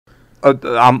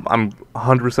I'm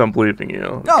 100% believing you.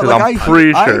 No, Because like, I'm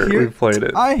pretty sure we've played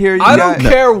it. I hear you. I don't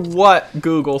care what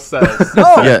Google says.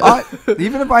 No, Yeah.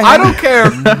 even if I I don't care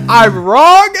if I'm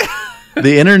wrong.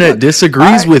 The internet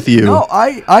disagrees with you. No,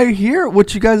 I hear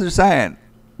what you guys are saying,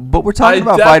 but we're I talking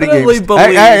about fighting definitely games.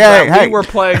 believe that Hey, we were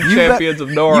playing You Champions of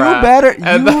Nora.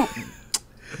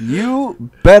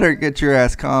 You better get your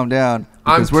ass calmed down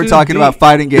because I'm we're too talking about deep.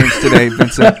 fighting games today,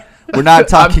 Vincent. We're not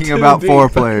talking too about deep. 4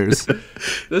 players.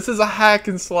 This is a hack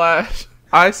and slash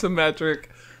isometric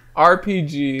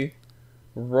RPG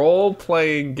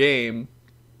role-playing game.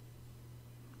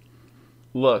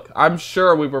 Look, I'm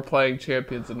sure we were playing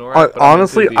Champions of North.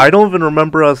 Honestly, I don't even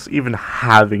remember us even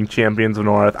having Champions of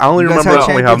North. I only You guys remember had us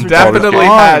only Champions having of definitely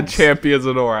Arms. had Champions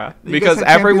of Nora You because guys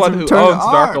had everyone who Champions of owns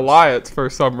Turn Dark Arms. Alliance for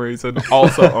some reason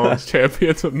also owns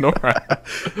Champions of Nora.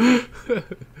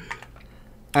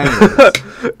 Anyways,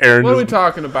 Aaron What are we just,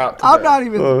 talking about today? I'm not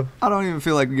even. I don't even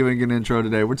feel like giving an intro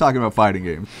today. We're talking about fighting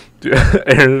games.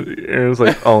 Aaron's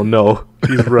like, oh no,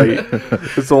 he's right.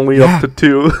 It's only up to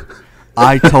 2.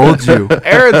 I told you.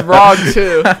 Aaron's wrong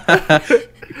too.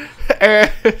 Aaron,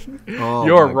 Oh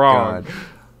you're my wrong.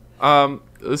 God.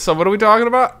 So what are we talking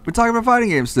about? We're talking about fighting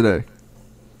games today.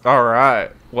 All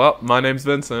right. Well, my name's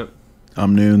Vincent.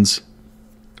 I'm Noons.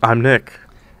 I'm Nick.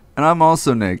 And I'm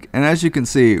also Nick. And as you can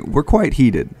see, we're quite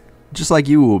heated. Just like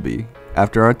you will be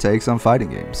after our takes on fighting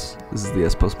games. This is the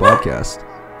S Post Podcast.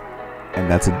 And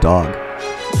that's a dog.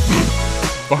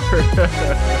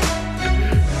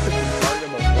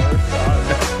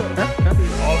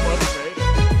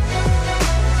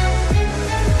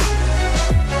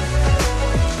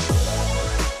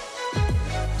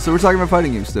 So we're talking about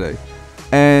fighting games today.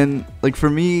 And like for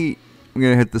me, I'm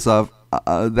going to hit this off.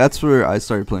 That's where I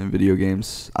started playing video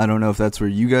games. I don't know if that's where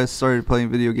you guys started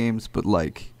playing video games, but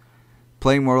like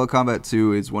playing Mortal Kombat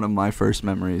 2 is one of my first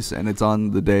memories, and it's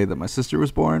on the day that my sister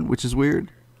was born, which is weird.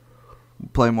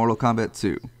 Playing Mortal Kombat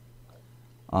 2.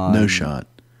 No shot.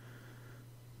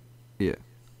 Yeah.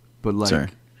 But like Sorry.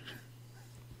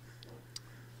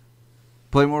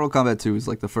 playing Mortal Kombat 2 is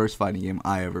like the first fighting game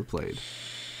I ever played.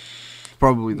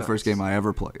 Probably the first game I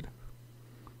ever played.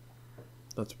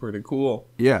 That's pretty cool.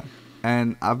 Yeah.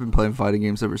 And I've been playing fighting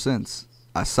games ever since.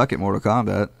 I suck at Mortal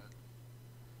Kombat.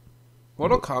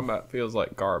 Mortal Kombat feels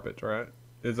like garbage, right?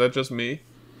 Is that just me?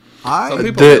 Some I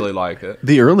people really like it.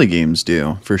 The early games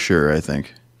do, for sure, I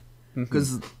think.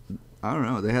 because I don't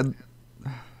know, they had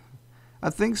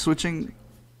I think switching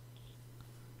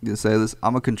I'm gonna say this,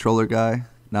 I'm a controller guy,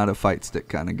 not a fight stick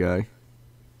kind of guy.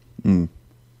 Mm.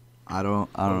 I don't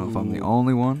know if I'm the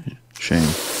only one, Shame.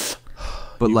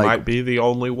 but You like might be the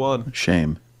only one.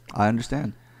 Shame. I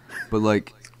understand. But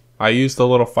like I used the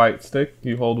little fight stick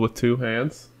you hold with 2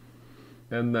 hands.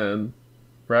 And then,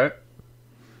 right?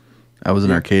 I was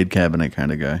an arcade cabinet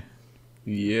kind of guy.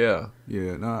 Yeah.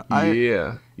 yeah, no,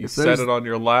 Yeah. You if set there's- it on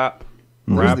your lap.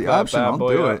 there's Wrap the that option, bad I'll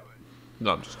boy do up. it.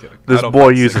 No, I'm just kidding. I This don't boy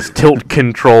fight uses sticks. tilt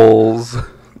controls.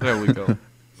 There we go.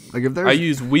 Like if there's I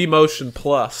use Wii Motion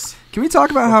Plus. Can we talk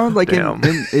about how like Damn.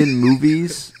 in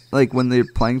movies, like when they're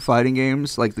playing fighting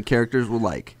games, like the characters will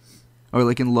like, or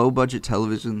like in low budget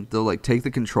television, they'll like take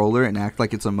the controller and act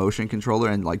like it's a motion controller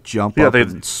and like jump Yeah, up they-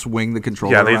 and swing the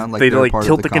controller Yeah, around like they they're like part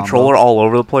tilt of the combo. controller all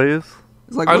over the place.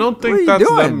 It's like, I what- don't what think are you that's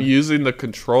doing? them using the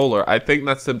controller. I think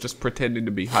that's them just pretending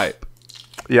to be hype.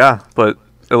 Yeah, but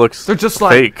it looks They're just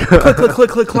like, fake. click, click, click,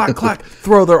 click, clack, clack.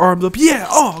 Throw their arms up. Yeah,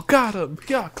 oh, got him.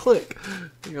 Yeah, click.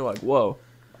 And you're like, whoa.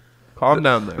 Calm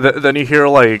down there. Then you hear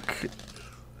like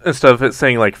instead of it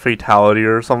saying like fatality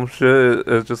or some shit,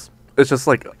 it's just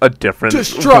like a different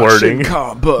Destruction wording.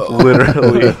 combo.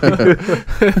 Literally.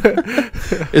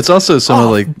 It's also some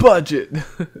of like budget.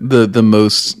 the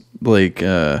most like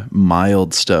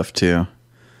mild stuff too.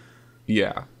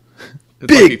 Yeah. It's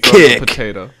Big he throws a kick.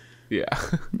 potato. Yeah.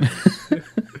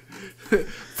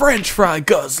 French fry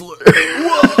guzzler.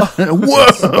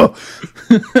 Whoa!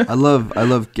 I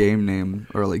love game name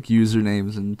or like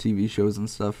usernames in TV shows and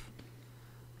stuff.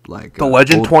 Like The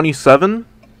Legend 27?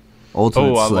 Ultimate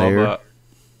Oh, I Slayer, love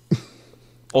that.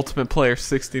 Ultimate Player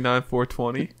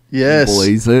 69420. Yes.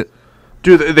 Blaze it.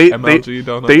 Dude, MLG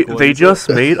don't they blaze just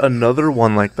it. made another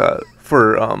one like that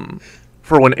for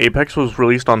when Apex was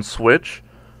released on Switch.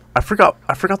 I forgot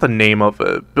the name of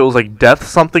it, but it was like Death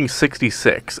something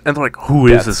 66, and they're like, who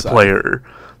is Death this Side. player?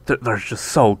 They're just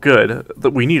so good that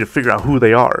we need to figure out who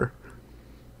they are.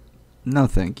 No,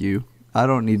 thank you. I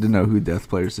don't need to know who Death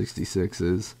Player 66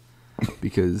 is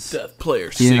because Death Player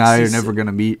he and I are never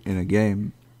gonna meet in a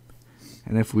game,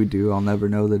 and if we do, I'll never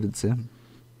know that it's him.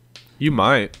 You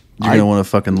might. You're gonna want to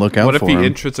fucking look out What if for he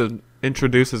him.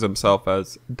 introduces himself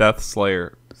as Death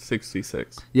Slayer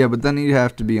 66. Yeah, but then he'd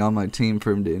have to be on my team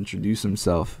for him to introduce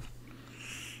himself.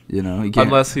 You know, he can't.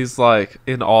 Unless he's like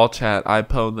in all chat, I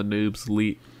pwn the noobs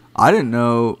leak. I didn't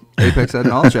know Apex had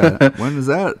an all chat. When was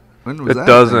that? When was It that?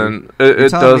 doesn't. It You're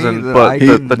telling me doesn't. that But I the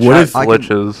can- chat I can-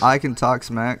 glitches. I can talk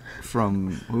smack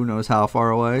from who knows how far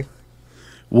away.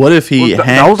 What if he Well, hacked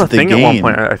that was a the thing game? at one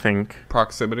point. I think.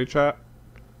 Proximity chat.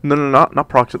 No, not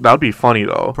proximity. That would be funny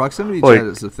though. Proximity Like- chat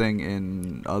is a thing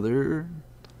in other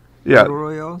Yeah. battle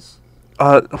royales.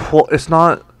 Well, it's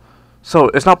not. So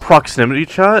it's not proximity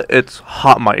chat. It's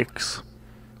hot mics.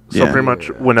 So Yeah. pretty much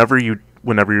whenever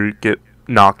you get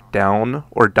knocked down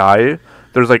or die,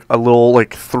 there's like a little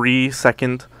like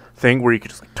 3-second thing where you can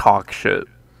just like, talk shit.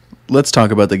 Let's talk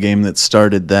about the game that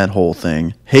started that whole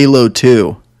thing. Halo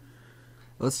 2.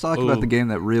 Let's talk Ooh. about the game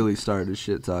that really started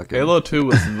shit talking. Halo 2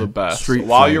 was the best. Street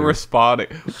While you're Fighter. responding,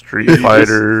 Street you just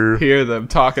Fighter. hear them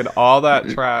talking all that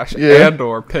trash Yeah. and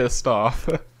or pissed off.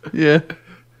 Yeah.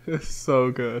 It's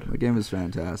so good. The game is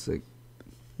fantastic.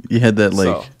 You had that like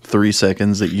So- 3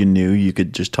 seconds that you knew you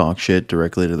could just talk shit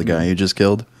directly to the guy you just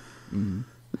killed.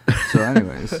 So,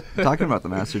 anyways, talking about the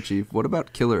Master Chief, what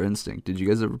about Killer Instinct? Did you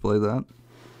guys ever play that?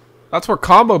 That's where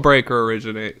Combo Breaker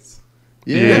originates.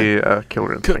 Yeah,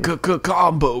 Killer Instinct.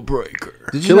 Combo Breaker.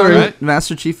 Did you Killer know In- that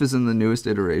Master Chief is in the newest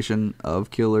iteration of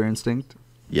Killer Instinct?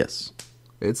 Yes.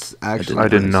 It's actually I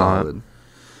did pretty not. solid.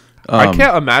 I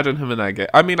can't imagine him in that game.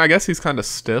 I mean, I guess he's kind of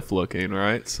stiff looking,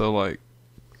 right? So like,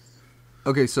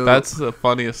 Okay, so that's the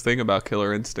funniest thing about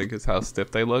Killer Instinct is how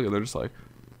stiff they look, and they're just like,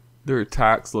 their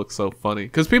attacks look so funny.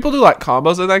 Because people do like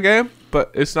combos in that game, but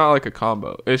it's not like a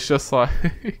combo. It's just like,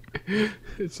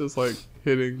 it's just like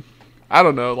hitting, I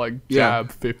don't know, like Yeah.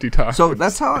 jab 50 times. so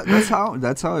that's how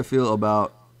I feel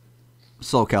about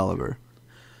Soul Calibur.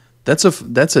 That's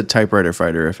a typewriter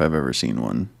fighter if I've ever seen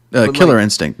one. But, Killer like-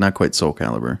 Instinct, not quite Soul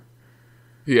Calibur.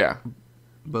 Yeah.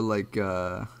 But like,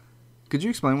 could you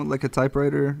explain what like a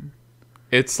typewriter?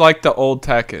 It's like the old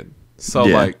Tekken. So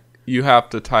Yeah. like you have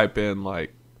to type in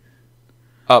like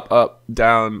up,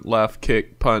 down, left,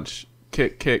 kick, punch,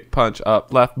 kick, punch,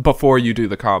 up, left before you do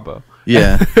the combo.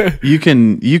 Yeah. you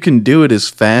can do it as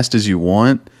fast as you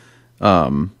want.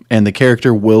 And the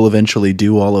character will eventually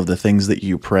do all of the things that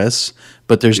you press,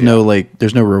 but there's no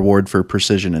reward for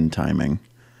precision and timing.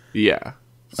 Yeah.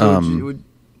 So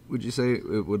would you say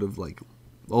it would have like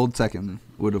old Tekken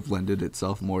would have lended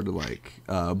itself more to like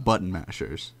button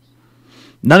mashers?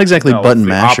 Not exactly No, button it's the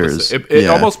mashers. opposite. It Yeah.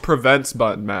 almost prevents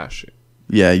button mashing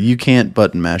Yeah, you can't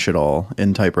button mash at all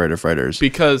in typewriter fighters.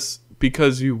 because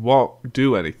you won't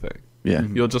do anything. Yeah.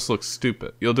 You'll just look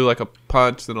stupid. You'll do like a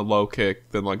punch, then a low kick,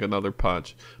 then like another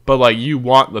punch. But like you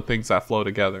want the things that flow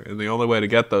together, and the only way to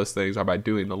get those things are by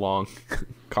doing the long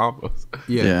combos.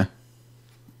 Yeah.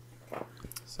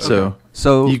 So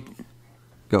So you,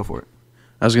 go for it.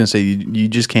 I was gonna say you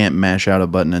just can't mash out a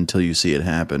button until you see it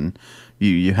happen.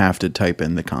 You have to type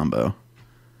in the combo.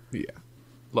 Yeah.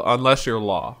 Unless you're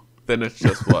Law. Then it's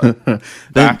just what?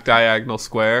 Back diagonal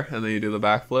square, and then you do the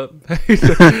backflip.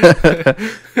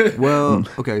 Well,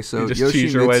 okay, so You just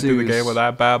cheese your way through the game with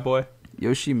that bad boy.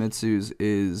 Yoshimitsu's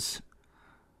is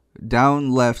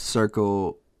down left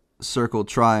circle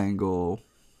triangle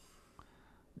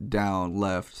down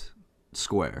left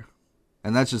square.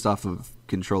 And that's just off of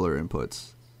controller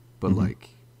inputs. But like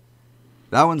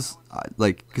that one's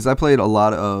like cuz I played a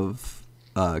lot of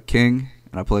King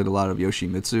and I played a lot of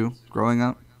Yoshimitsu growing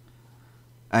up.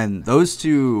 And those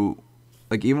two,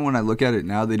 like even when I look at it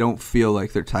now, they don't feel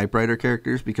like they're typewriter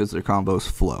characters because their combos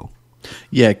flow.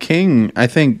 Yeah, King. I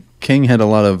think King had a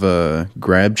lot of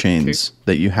grab chains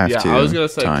that you have to. I was gonna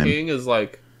say time. King is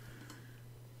like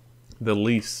the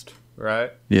least,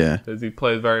 right? Yeah, Because he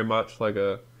plays very much like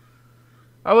a.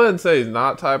 I wouldn't say he's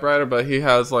not typewriter, but he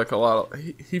has like a lot of.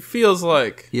 He feels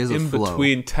like He has a in flow.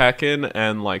 between Tekken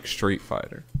and like Street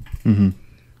Fighter. Mm-hmm.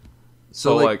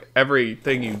 So like- like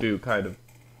everything you do kind of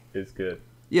is good.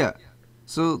 Yeah.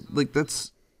 So like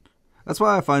that's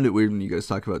why I find it weird when you guys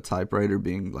talk about typewriter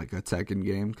being like a Tekken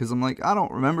game because I'm like I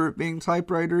don't remember it being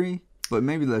typewritery, but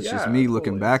maybe that's just Yeah, me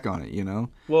looking totally. back on it, you know?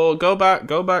 Well, go back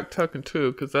Tekken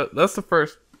 2 because that's the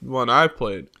first one I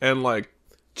played, and like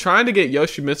trying to get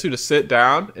Yoshimitsu to sit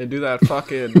down and do that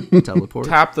fucking Teleport.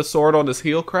 tap the sword on his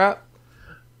heel crap,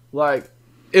 like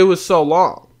it was so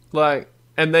long, like,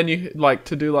 and then you like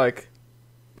to do like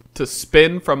to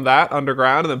spin from that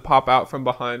underground and then pop out from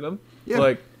behind him, Yeah.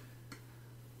 like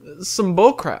some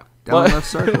bullcrap. Down Like, left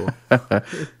circle.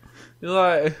 you're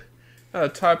like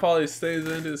type all these things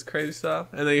into this crazy stuff,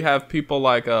 and then you have people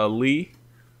like Lee,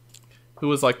 who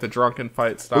was like the drunken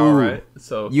fight style, Ooh. right?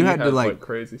 So You he had to, has, like-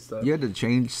 crazy stuff. You had to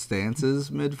change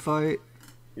stances mid fight.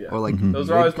 Yeah. or like Those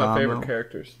are always my mid-combo. favorite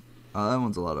characters. Oh, that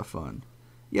one's a lot of fun.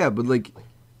 Yeah, but like,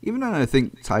 even in I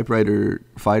think typewriter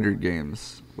fighter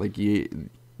games, like you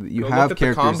Go have look at the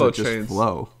characters combo that just chains.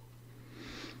 flow.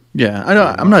 Yeah, I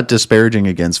know. I'm not disparaging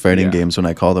against fighting Yeah. games when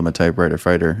I call them a typewriter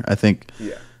fighter. I think,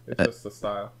 Yeah, it's just the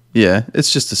style. yeah,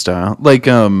 it's just a style. Like,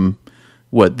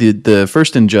 what the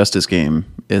first Injustice game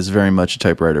is very much a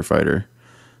typewriter fighter.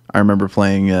 I remember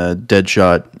playing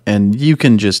Deadshot, and you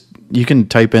can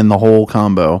type in the whole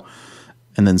combo,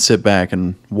 and then sit back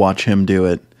and watch him do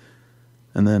it,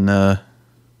 and then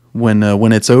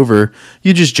when it's over,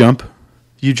 you just jump.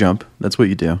 You jump. That's what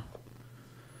you do.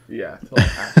 Yeah, to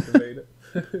like activate it.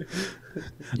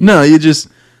 No,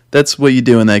 that's what you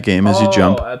do in that game is you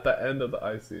jump. At the end of the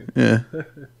icy. Yeah.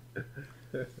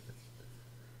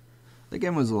 The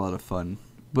game was a lot of fun,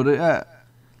 but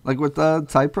like with the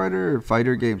typewriter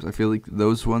fighter games, I feel like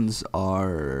those ones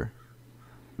are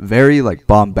very like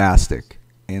bombastic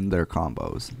in their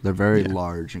combos. They're very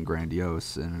large and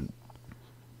grandiose, and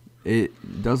it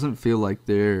doesn't feel like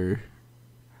they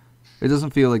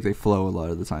flow a lot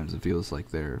of the times. It feels like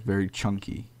they're very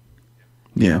chunky.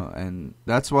 You Yeah. know, and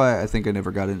that's why I think I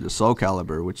never got into Soul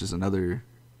Calibur, which is another,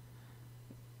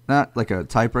 not like a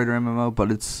typewriter MMO, but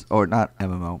or not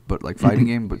MMO, but like fighting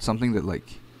game, but something that like,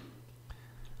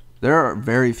 there are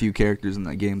very few characters in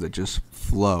that game that just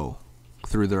flow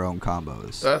through their own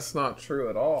combos. That's not true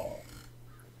at all.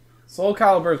 Soul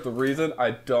Calibur is the reason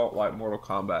I don't like Mortal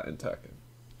Kombat and Tekken.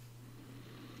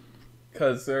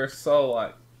 Because they're so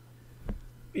like,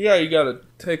 yeah, you gotta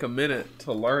take a minute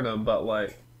to learn them, but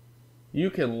like, you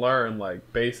can learn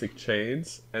like basic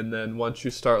chains, and then once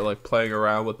you start like playing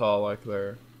around with all like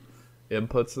their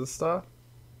inputs and stuff,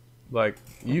 like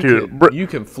you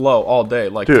can flow all day.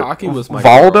 Like Dude, Taki was my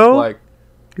Valdo? girl. Like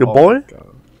Your oh boy? my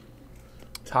God.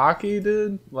 Taki,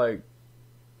 dude,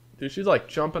 she's like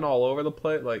jumping all over the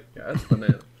place. Like, yeah, that's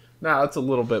banana. Now it's a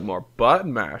little bit more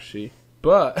button mashy,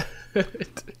 but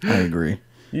I agree.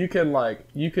 you can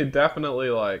definitely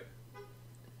like,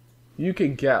 you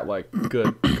can get like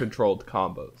good controlled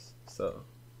combos. So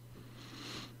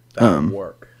that would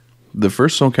work. The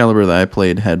first Soul Calibur that I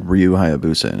played had Ryu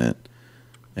Hayabusa in it,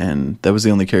 and that was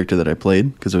the only character that I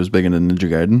played because I was big into Ninja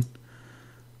Gaiden.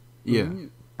 Yeah.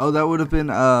 Oh, that would have been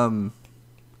Was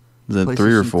that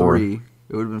 3 or PlayStation 4? 3.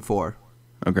 It would have been 4.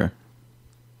 Okay.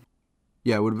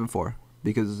 Yeah, it would have been 4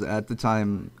 because at the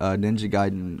time Ninja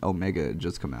Gaiden Omega had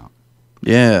just come out.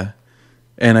 Yeah.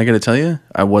 And I gotta tell you,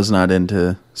 I was not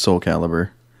into Soul Calibur.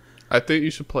 I think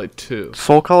you should play 2.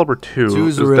 Soul Calibur 2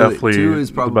 is definitely 2 is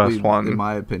the probably, best one. in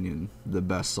my opinion, the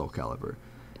best Soul Calibur.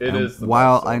 It is. The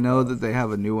While best Soul I know Calibur. that they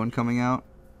have a new one coming out,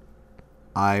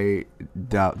 I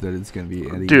doubt that it's going to be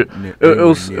any. Dude,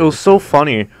 it was so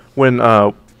funny when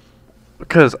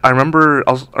because I remember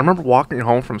walking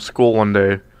home from school one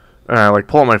day and I like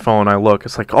pull out my phone and I look,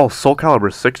 it's like, oh, Soul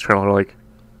Calibur 6 trailer, like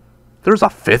there's a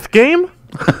 5th game?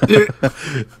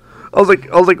 I was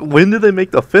like, when did they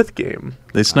make the 5th game?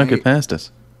 They snuck it past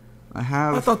us. I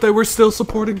have. I thought they were still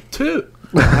supporting 2.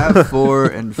 I have 4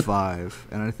 and 5,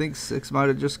 and I think 6 might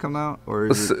have just come out, or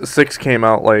is it? 6 came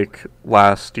out like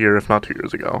last year, if not 2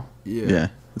 years ago. Yeah.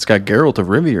 It's got Geralt of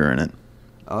Rivia in it.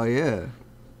 Oh yeah,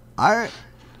 I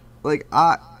like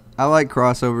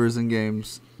crossovers in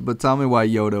games, but tell me why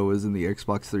Yoda was in the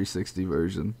Xbox 360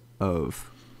 version of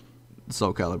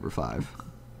Soul Calibur 5.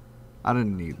 I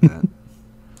didn't need that.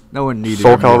 No one needed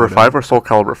Soul Calibur Yoda. 5 or Soul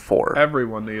Calibur 4?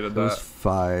 Everyone needed It was that.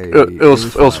 5. It was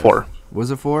 5. 4.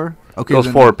 Was it 4? Okay, It was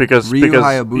then 4 because Ryu because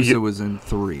Hayabusa y- was in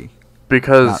 3. Not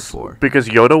because 4. because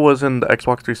Yoda was in the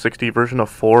Xbox 360 version of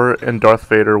 4 and Darth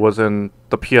Vader was in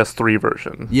the PS3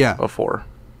 version Yeah. of 4.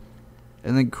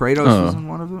 And then Kratos was in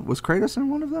one of them. Was Kratos in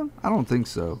one of them? I don't think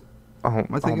so. I don't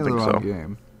Am I thinking of the think wrong so.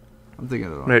 game? I'm thinking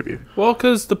of the wrong. Maybe. Well,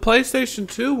 because the PlayStation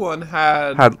 2 one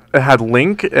had. It had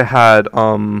Link, it had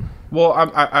Well,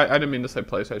 I didn't mean to say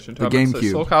PlayStation 2. The I meant to say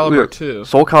GameCube. Soul Calibur 2.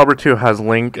 Soul Calibur 2 has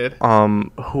Link, It- who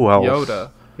else? Yoda.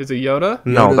 Is it Yoda?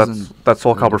 No, Yoda's that's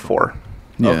Soul in- Calibur 4.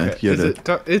 Yeah, Okay. Is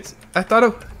Yoda. it? I thought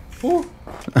it. Ooh.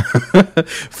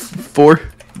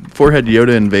 4 had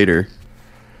Yoda and Vader.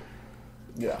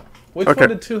 Yeah. Which Okay. one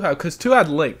did 2 have? Because 2 had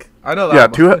Link. I know that.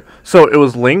 Yeah, one. 2 so it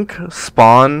was Link,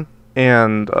 Spawn,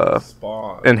 and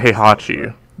Spawn.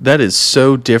 Heihachi. That is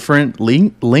so different.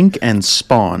 Link and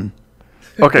Spawn.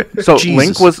 Okay, so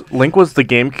Jesus. Link was the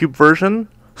GameCube version,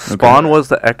 Spawn was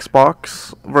the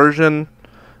Xbox version,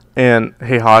 and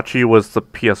Heihachi was the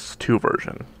PS2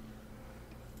 version.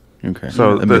 Okay.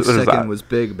 So That the makes- there's that. was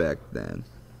big back then.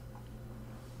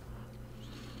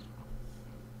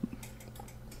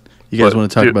 you guys but,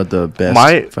 want to talk dude, about the best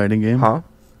my- fighting game? Huh?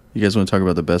 You guys want to talk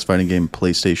about the best fighting game,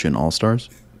 PlayStation All Stars?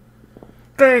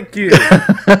 Thank you.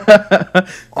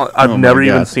 I've my never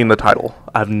even God. seen the title.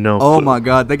 I have no Oh clue. my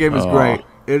god, that game is Oh. great.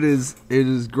 It is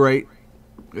great.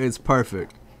 It's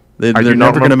perfect. They're I do not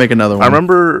never going to remem- make another one. I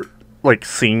remember like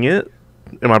seeing it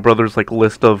in my brother's like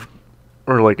list of,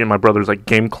 or like in my brother's like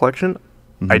game collection.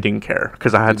 I didn't care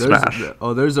because I had Smash.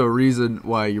 There's a reason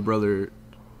why your brother,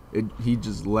 he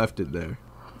just left it there.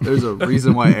 There's a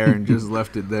reason why Aaron just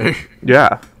left it there.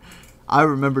 Yeah, I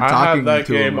remember I talking have that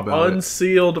to him game about it.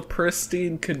 unsealed,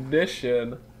 pristine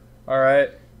condition. All right,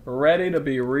 ready to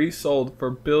be resold for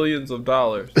billions of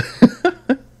dollars.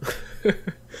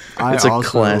 I It's a also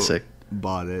classic.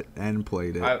 bought it and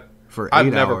played it for 8 I've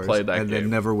never hours played that and game. then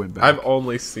never went back. I've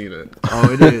only seen it.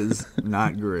 Oh, it is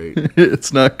not great.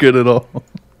 It's not good at all.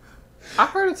 I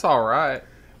heard it's all right.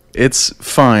 It's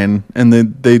fine, and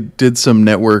they did some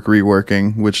network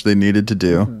reworking, which they needed to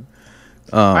do.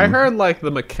 I heard like the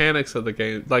mechanics of the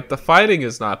game, like the fighting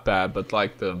is not bad, but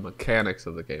like the mechanics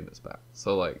of the game is bad.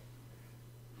 So like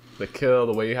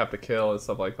the way you have to kill and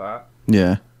stuff like that.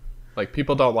 Yeah. Like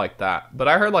people don't like that, but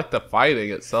I heard like the fighting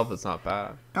itself is not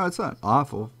bad. No, it's not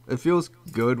awful. It feels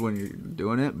good when you're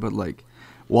doing it, but like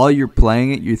while you're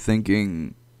playing it, you're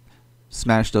thinking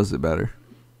Smash does it better.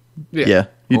 Yeah,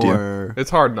 you do. or It's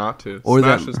hard not to. Or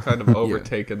Smash that- has kind of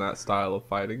overtaken that style of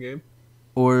fighting game.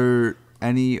 or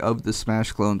any of the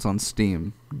Smash clones on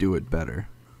Steam do it better.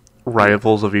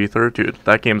 Rivals of Ether, dude.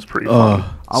 That game's pretty fun.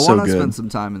 Oh, I so want to good. spend some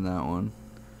time in that one.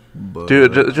 But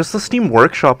Dude, just the Steam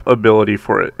Workshop ability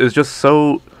for it is just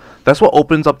so. That's what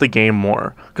opens up the game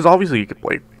more. Because obviously you could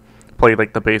play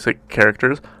like the basic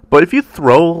characters, but if you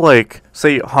throw like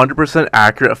say 100%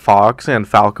 accurate Fox and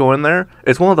Falco in there,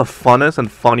 it's one of the funnest and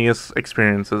funniest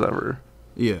experiences ever.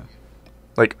 yeah.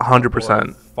 Like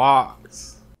 100%.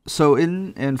 Fox. So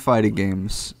in fighting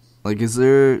games, like is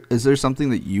there something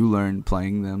that you learned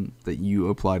playing them that you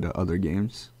apply to other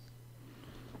games?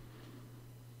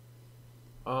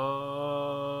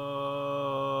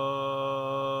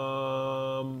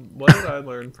 What did I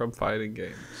learn from fighting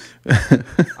games?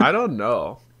 I don't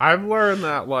know. I've learned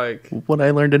that like What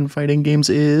I learned in fighting games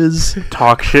is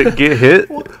Talk shit, get hit.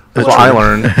 That's what I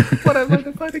learned. what I learned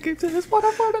in fighting games is what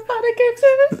I've learned in fighting games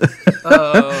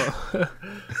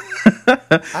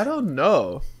is. I don't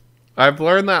know. I've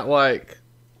learned that like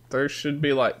there should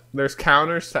be like there's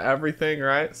counters to everything,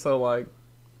 right? So like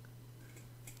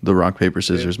the rock paper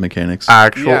scissors mechanics.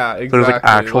 Actual. Yeah, There's like exactly,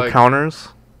 actual like- counters.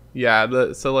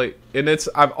 yeah, so like and it's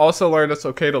I've also learned it's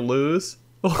okay to lose.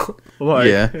 like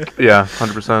Yeah. Yeah,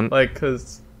 100%. like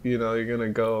cuz you know, you're going to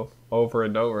go over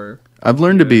and over. I've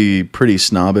learned to be pretty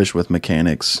snobbish with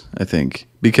mechanics, I think,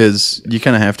 because you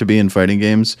kind of have to be in fighting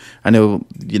games. I know,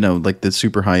 like the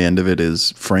super high end of it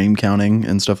is frame counting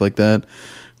and stuff like that.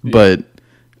 But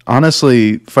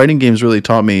honestly, fighting games really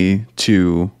taught me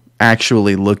to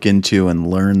actually look into and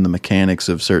learn the mechanics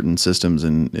of certain systems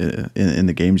in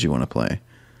the games you want to play.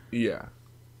 Yeah.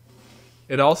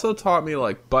 It also taught me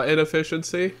like button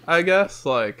efficiency, I guess,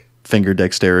 like Finger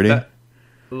dexterity.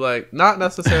 like not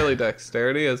necessarily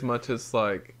dexterity as much as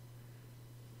like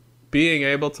being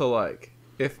able to like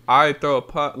if I throw a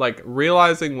punt, like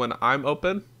realizing when I'm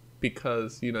open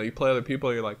because you play other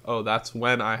people, you're like, oh, that's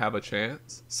when I have a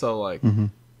chance. So like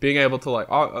being able to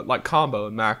like combo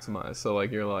and maximize. So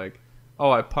like you're like,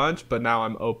 oh, I punch, but now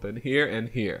I'm open here and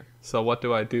here. So what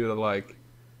do I do to like?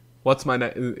 What's my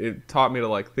it taught me to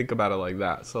like think about it like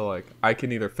that. So like I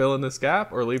can either fill in this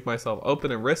gap or leave myself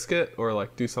open and risk it or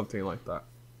like do something like that.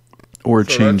 Or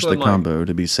So change that's the when, combo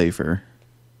to be safer.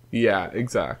 Yeah,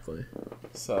 exactly.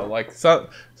 So like so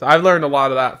I've learned a lot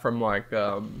of that from like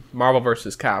Marvel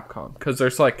vs. Capcom because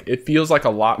there's like it feels like a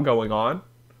lot going on,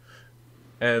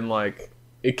 and like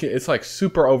it's like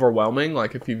super overwhelming.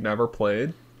 Like if you've never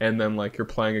played, and then like you're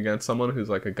playing against someone who's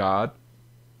like a god,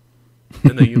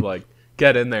 and then you like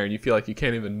get in there and you feel like you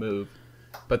can't even move,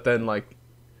 but then like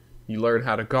you learn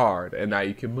how to guard and now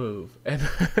you can move, and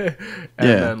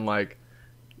then like.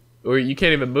 Or you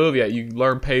can't even move yet. You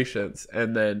learn patience,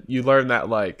 and then you learn that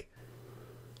like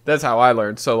that's how I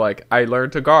learned. So like I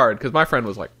learned to guard because my friend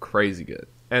was like crazy good,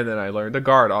 and then I learned to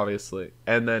guard obviously,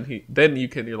 and then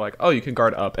you're like, oh, you can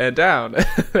guard up and down,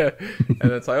 and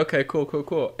it's like okay,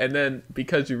 cool, and then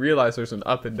because you realize there's an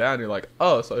up and down, you're like,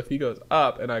 oh, so if he goes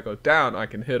up and I go down, I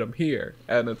can hit him here,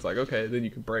 and it's like okay, then you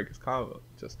can break his combo,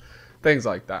 just things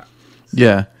like that. So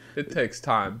Yeah. it takes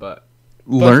time, but.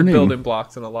 Learning Building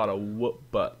blocks and a lot of whoop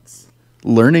butts.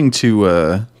 learning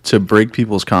to break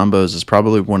people's combos is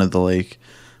probably one of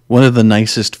the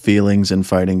nicest feelings in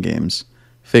fighting games.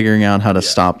 Figuring out how to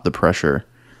stop the pressure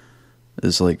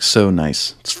is like so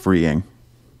nice. It's freeing.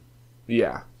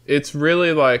 Yeah. It's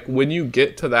really like when you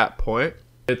get to that point,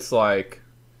 it's like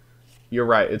you're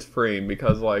right, it's freeing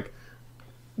because like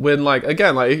when like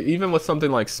again like even with something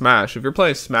like Smash, if you're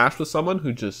playing Smash with someone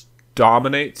who just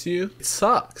dominates you, it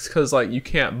sucks because like you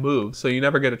can't move, so you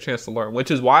never get a chance to learn,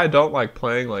 which is why I don't like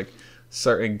playing like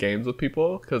certain games with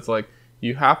people, because like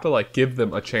you have to like give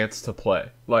them a chance to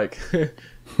play, like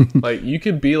like you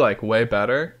can be like way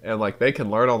better and like they can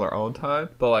learn on their own time,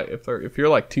 but like if you're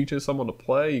like teaching someone to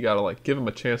play, you gotta like give them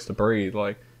a chance to breathe.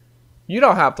 Like you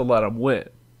don't have to let them win,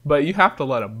 but you have to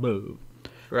let them move,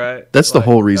 right? That's like, the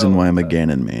whole reason why I'm a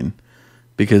Ganon main,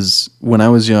 because when I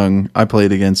was young, I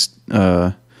played against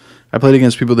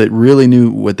people that really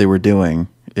knew what they were doing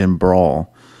in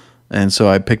Brawl, and so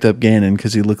I picked up Ganon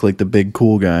because he looked like the big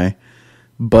cool guy.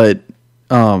 But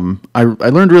I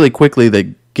learned really quickly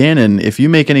that Ganon, if you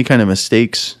make any kind of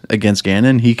mistakes against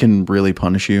Ganon, he can really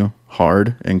punish you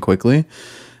hard and quickly.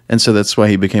 And so that's why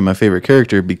he became my favorite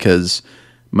character, because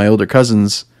my older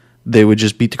cousins, they would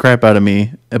just beat the crap out of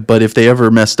me. But if they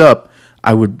ever messed up,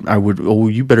 I would, oh,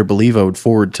 you better believe I would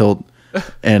forward tilt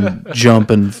and jump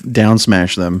and down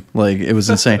smash them. Like, it was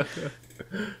insane.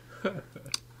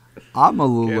 I'm a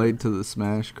little late to the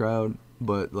Smash crowd,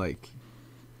 but like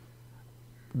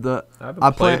I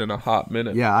haven't played in a hot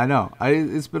minute. Yeah, I know.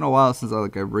 It's been a while since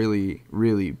I really,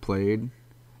 really played.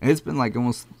 And it's been like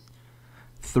almost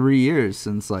 3 years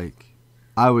since like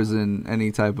I was in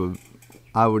any type of,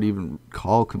 I would even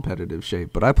call competitive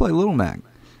shape. But I play Little Mac.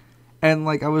 And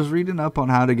like I was reading up on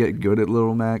how to get good at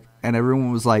Little Mac, and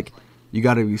everyone was like, you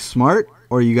gotta be smart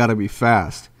or you gotta be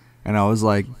fast. And I was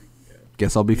like,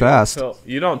 guess I'll be fast.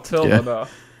 You don't tilt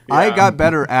enough. Yeah. I got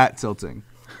better at tilting.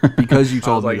 Because you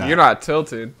told me that. You're not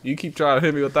tilting. You keep trying to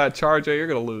hit me with that charge, you're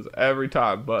gonna lose every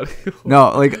time, buddy. No,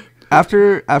 like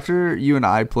after you and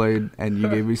I played, and you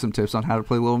gave me some tips on how to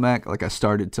play Little Mac, like I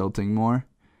started tilting more,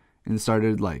 and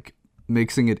started like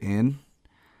mixing it in,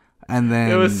 and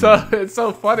then it's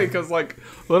so funny because like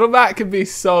Little Mac can be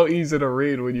so easy to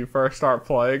read when you first start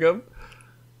playing him,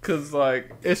 because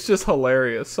like it's just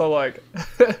hilarious. So like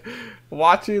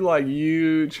watching like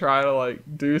you try to like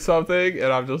do something,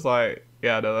 and I'm just like,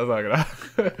 yeah, no, that's not gonna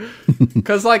happen.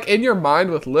 Because, like, in your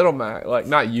mind with Little Mac, like,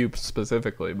 not you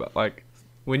specifically, but, like,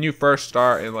 when you first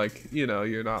start and, like, you know,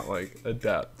 you're not, like,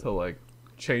 adept to, like,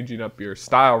 changing up your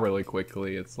style really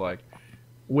quickly, it's like,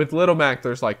 with Little Mac,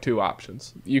 there's, like, two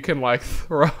options. You can, like,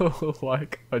 throw,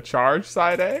 like, a charge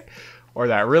side A, or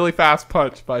that really fast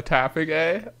punch by tapping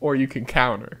A, or you can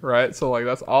counter, right? So, like,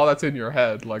 that's all that's in your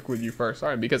head, like, when you first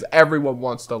start, because everyone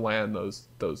wants to land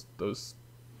those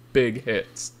big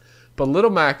hits. But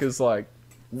Little Mac is like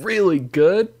really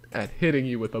good at hitting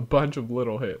you with a bunch of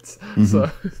little hits. Mm-hmm. So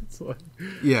it's like,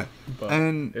 yeah,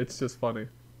 and it's just funny.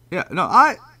 Yeah, no,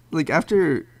 I like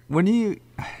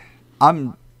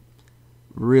I'm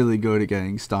really good at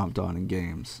getting stomped on in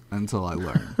games until I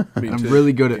learn. I'm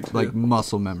really good at like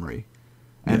muscle memory,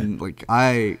 and like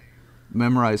I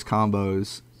memorize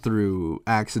combos through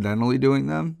accidentally doing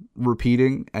them,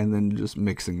 repeating, and then just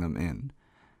mixing them in,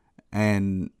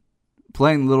 and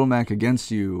playing Little Mac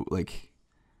against you, like,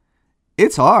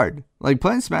 it's hard. Like,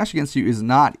 playing Smash against you is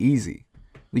not easy.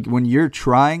 Like, when you're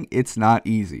trying, it's not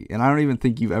easy. And I don't even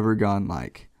think you've ever gone,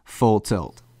 like, full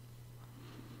tilt.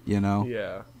 You know?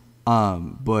 Yeah.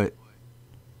 But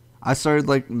I started,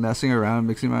 like, messing around,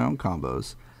 mixing my own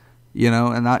combos. You know?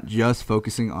 And not just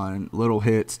focusing on little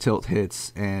hits, tilt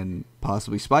hits, and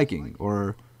possibly spiking,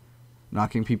 or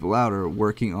knocking people out, or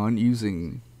working on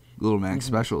using Little Mac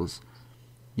specials.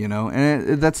 You know,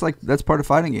 and that's part of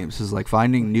fighting games, is like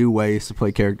finding new ways to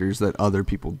play characters that other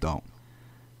people don't.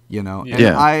 You know, and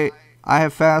I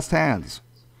have fast hands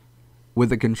with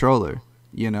a controller.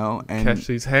 You know, and catch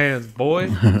these hands,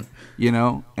 boy. You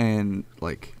know, and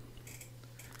like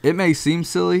it may seem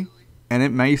silly, and it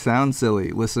may sound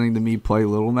silly listening to me play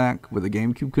Little Mac with a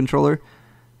GameCube controller,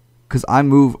 because I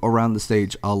move around the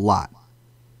stage a lot,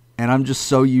 and I'm just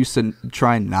so used to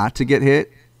trying not to get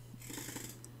hit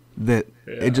that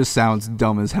it just sounds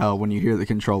dumb as hell when you hear the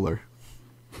controller.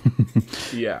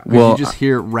 Yeah. Well, you just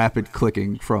hear rapid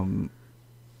clicking from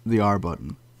the R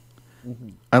button.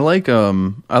 I like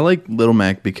Little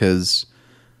Mac because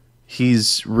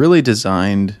he's really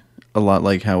designed a lot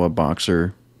like how a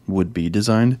boxer would be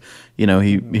designed. You know,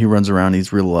 he runs around,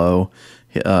 he's real low.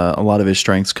 A lot of his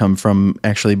strengths come from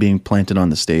actually being planted on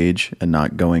the stage and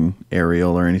not going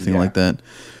aerial or anything like that.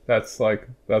 That's what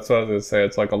I was gonna say.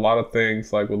 It's like a lot of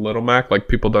things like with Little Mac, like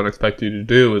people don't expect you to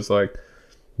do is like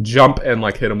jump and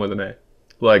like hit him with an A.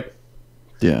 Like,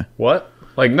 yeah, what?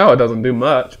 Like, no, it doesn't do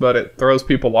much, but it throws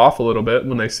people off a little bit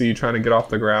when they see you trying to get off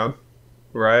the ground,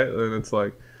 right? And it's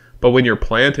like, but when you're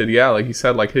planted, yeah, like you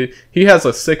said, like he has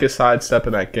the sickest sidestep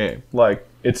in that game. Like,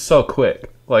 it's so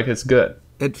quick. Like, it's good.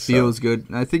 It feels good.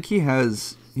 And I think he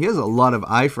has a lot of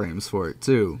iframes for it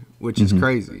too, which is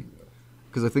crazy.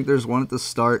 Because I think there's one at the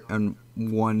start and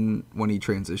one when he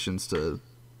transitions to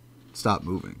stop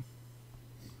moving.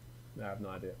 I have no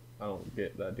idea. I don't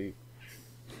get that deep.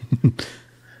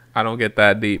 I don't get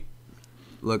that deep.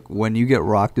 Look, when you get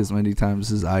rocked as many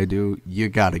times as I do, you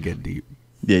gotta get deep.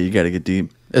 Yeah, you got to get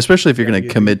deep, especially if you're going to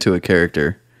commit to a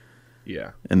character.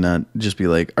 Yeah. And not just be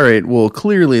like, all right, well,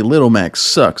 clearly Little Max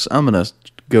sucks. I'm going to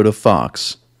go to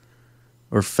Fox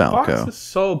or Falco. Fox is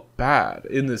so bad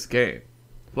in this game.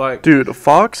 Like, Dude,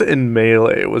 Fox in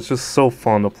Melee was just so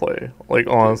fun to play. Like,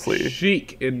 honestly.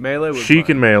 Sheik in Melee was Sheik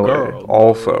my in Melee, girl,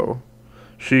 also.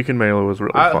 Sheik in Melee was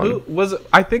really fun.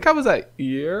 I think I was at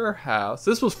your house.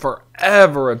 This was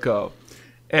forever ago.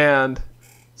 And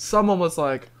someone was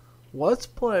like, let's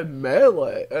play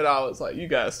Melee. And I was like, you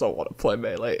guys don't want to play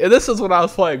Melee. And this is when I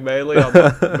was playing Melee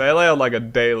on like a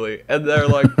daily. And they're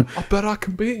like, I bet I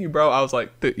can beat you, bro. I was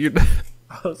like, dude, you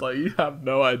have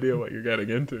no idea what you're getting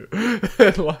into.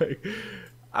 And like,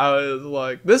 I was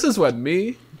like, this is when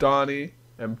me, Donnie,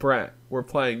 and Brent were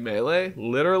playing Melee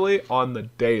literally on the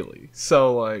daily.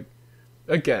 So like,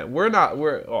 again,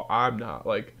 I'm not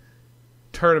like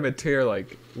tournament tier,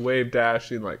 like wave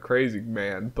dashing, like crazy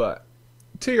man, but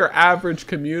to your average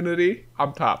community,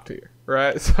 I'm top tier,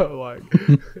 right? So like,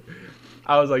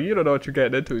 I was like, you don't know what you're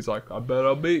getting into. He's like, I bet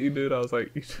I'll beat you, dude. I was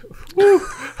like, woo,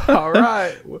 all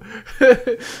right.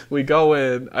 We go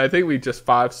in. I think we just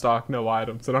 5-stock no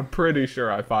items, and I'm pretty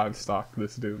sure I 5-stocked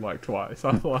this dude like twice.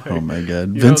 I'm like, Oh my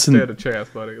god, you Vincent, don't stand a chance,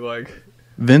 buddy. Like,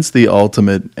 Vince, the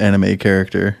ultimate anime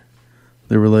character.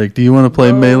 They were like, "Do you want to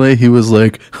play Melee?" He was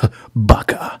like,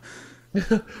 "Baka."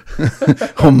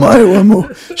 Omae wa mo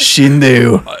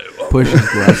shindeu. Push his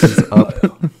glasses up.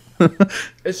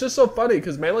 it's just so funny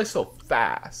because Melee's so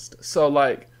fast. So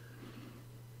like,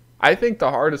 I think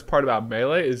the hardest part about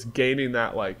Melee is gaining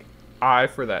that like eye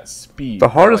for that speed. The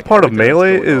hardest like, part of everything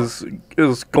Melee that's going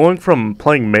is going from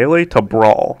playing Melee to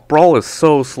Brawl. Brawl is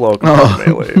so slow compared to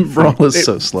Melee. Brawl is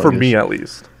so sluggish. For me, at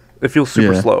least. It feels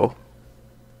super slow.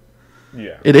 on.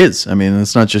 Yeah. It is. I mean,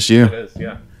 it's not just you. It is,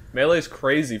 yeah. Melee's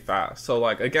crazy fast. So,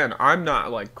 like, again, I'm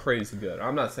not, like, crazy good.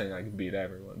 I'm not saying I can beat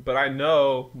everyone. But I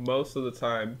know most of the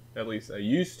time, at least I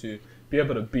used to, be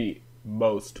able to beat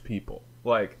most people.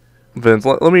 Like, Vince,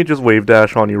 let me just wave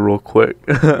dash on you real quick.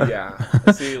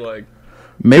 yeah. See, like,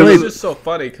 Melee. it's just so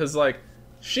funny because, like,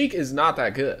 Sheik is not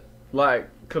that good. Like,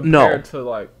 compared to,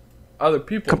 like, other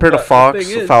people. Compared to But the Fox,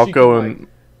 thing is, Falco, she can, and like,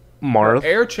 Marth.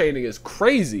 air chaining is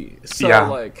crazy. So, Yeah.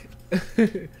 like...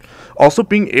 Also,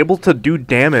 being able to do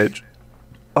damage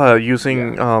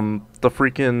using the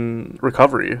freaking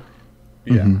recovery.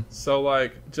 Yeah. So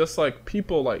like, just like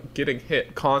people like getting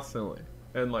hit constantly,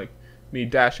 and like me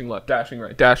dashing left, dashing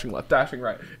right, dashing left, dashing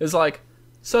right is like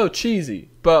so cheesy,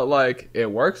 but like it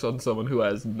works on someone who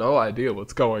has no idea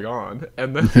what's going on.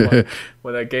 And then like,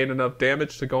 when they gain enough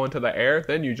damage to go into the air,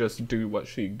 then you just do what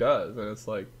Sheik does, and it's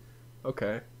like,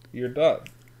 okay, you're done.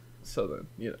 So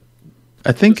then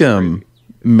I think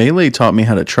Melee taught me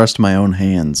how to trust my own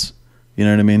hands. You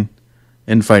know what I mean?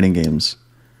 In fighting games.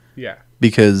 Yeah.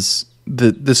 Because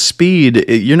the speed,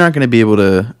 you're not going to be able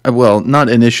to, well, not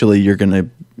initially, you're not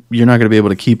going to be able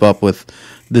to keep up with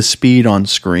the speed on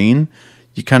screen.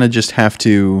 You kind of just have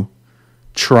to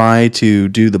try to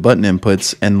do the button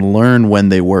inputs and learn when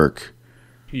they work.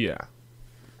 Yeah.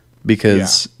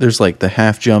 Because there's like the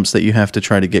half jumps that you have to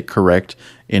try to get correct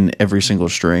in every single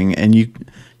string, and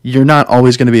you're not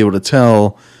always going to be able to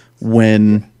tell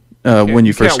when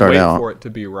you first start out. Wait for it to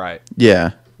be right.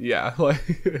 Yeah. Yeah, like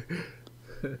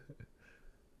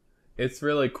it's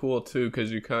really cool too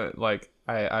because you kind of like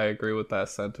I agree with that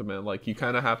sentiment. Like you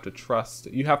kind of have to trust.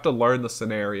 You have to learn the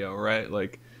scenario, right?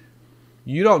 Like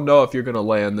you don't know if you're gonna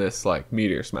land this like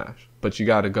meteor smash, but you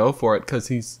got to go for it because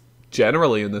he's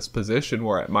generally in this position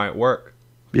where it might work.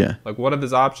 Yeah. Like one of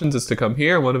his options is to come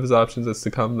here, and one of his options is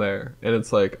to come there, and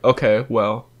it's like, okay,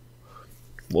 well,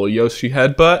 will Yoshi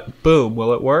headbutt? Boom,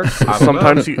 will it work? I don't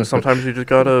know. Sometimes you just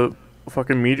gotta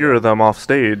fucking meteor them off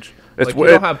stage. It's Like you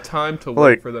don't have time to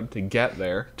wait for them to get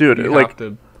there, dude. You Like have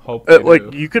to hope they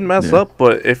like do. you can mess up,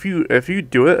 but if you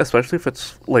do it, especially if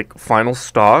it's like final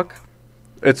stock,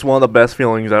 it's one of the best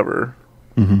feelings ever.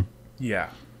 Yeah.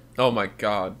 Oh my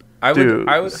god. Dude,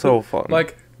 I would so fun.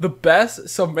 Like the best.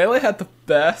 So Melee had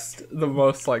the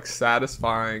most like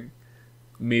satisfying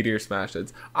meteor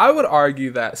smashes. I would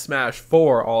argue that Smash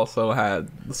 4 also had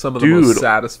some of the most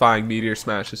satisfying meteor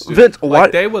smashes too. Vince,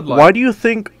 like, why do you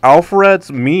think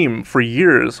Alfred's meme for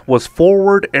years was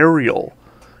forward aerial?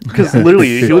 Because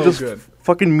literally, he would just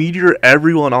fucking meteor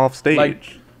everyone off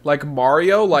stage. Like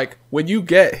Mario, like when you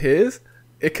get his,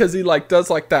 because he like does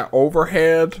like that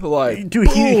overhand like Dude,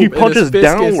 he boom, and punches his fist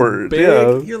gets downward, big.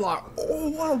 yeah. You're like, oh,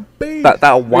 what a big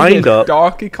That wind up.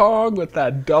 Donkey Kong with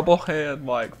that double hand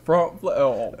like front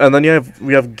oh. And then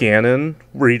we have Ganon,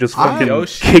 where he just fucking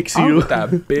Yoshi kicks you. with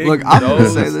that big Look, I'm gonna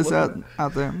nose. say this out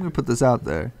there. I'm gonna put this out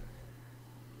there.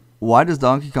 Why does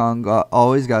Donkey Kong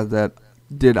always got that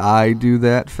 "Did I do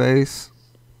that?" face?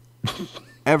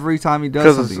 Every time he does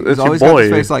 'Cause something, it's he's your always got his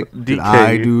boy, face like, "Did DK.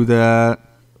 I do that?"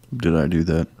 Did I do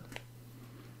that?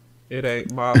 It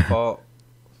ain't my fault.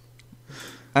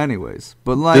 Anyways,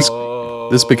 but like,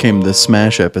 This became the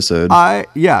Smash episode.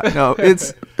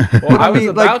 it's. Well, I was mean,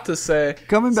 about like, to say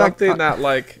coming back- something that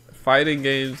like fighting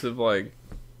games of like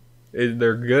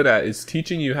they're good at is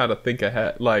teaching you how to think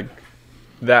ahead. Like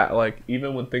that, like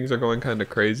even when things are going kind of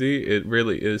crazy, it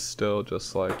really is still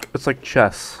just like It's like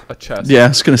chess. a chess. Yeah, I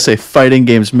was gonna say fighting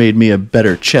games made me a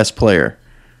better chess player.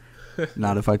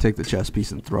 Not if I take the chess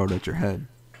piece and throw it at your head.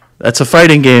 That's a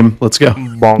fighting game. Let's go.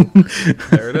 Bonk.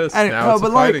 There it is. And- Now no, it's a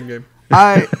but, like, fighting game.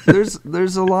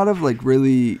 There's a lot of like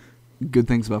really good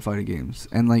things about fighting games,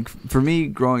 and like for me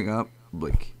growing up,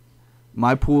 like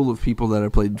my pool of people that I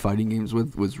played fighting games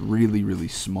with was really really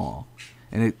small,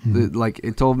 and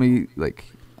it told me like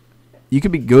you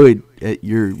can be good at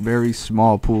your very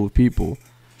small pool of people,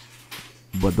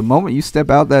 but the moment you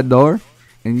step out that door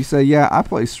and you say, yeah, I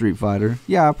play Street Fighter,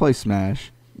 yeah, I play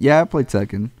Smash, yeah, I play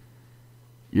Tekken,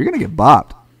 you're gonna get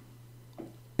bopped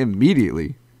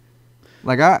immediately.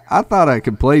 Like I thought I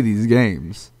could play these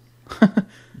games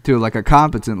to like a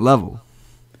competent level.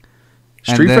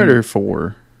 Street then- Fighter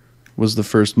 4 was the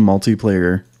first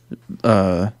multiplayer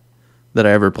that I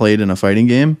ever played in a fighting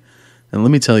game, and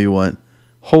let me tell you what,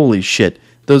 holy shit,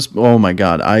 oh my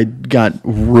god, I got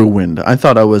ruined. I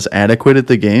thought I was adequate at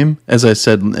the game. As I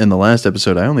said in the last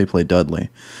episode, I only played Dudley.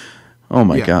 Oh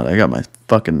my god, I got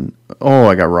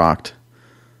I got rocked.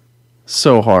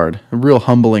 So hard. A real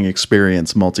humbling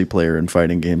experience multiplayer in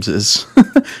fighting games is.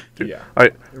 Yeah, I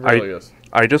it really is.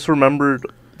 I just remembered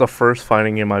the first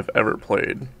fighting game I've ever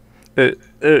played.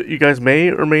 You guys may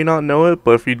or may not know it,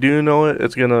 but if you do know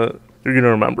it, you're gonna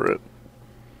remember it.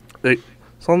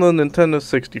 It's on the Nintendo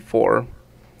 64.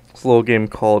 It's a little game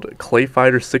called Clay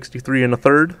Fighter 63 and a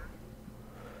third.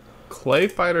 Clay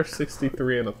Fighter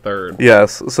 63 and a third.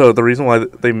 Yes. So the reason why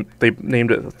they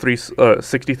named it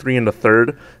 63 and a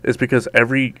third is because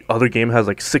every other game has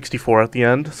like 64 at the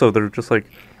end. So they're just like,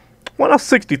 why not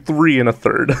 63 and a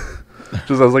third?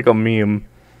 Just as like a meme.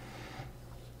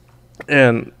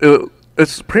 And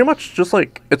it's pretty much just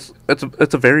like it's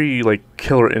a very like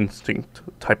Killer Instinct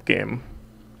type game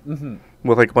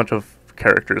with like a bunch of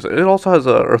characters. It also has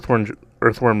a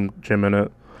Earthworm Jim in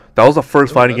it. That was the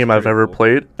first fighting that's game I've pretty ever cool.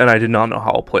 played, and I did not know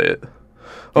how to play it.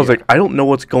 I was like, I don't know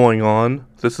what's going on.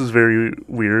 This is very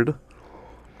weird.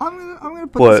 I'm gonna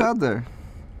put What? this out there.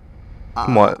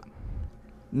 What?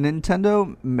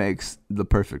 Nintendo makes the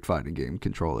perfect fighting game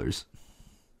controllers.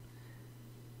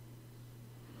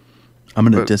 I'm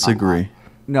gonna disagree.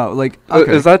 No, like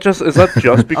okay. Is that just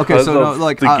because so no, of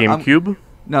like, the I'm- GameCube?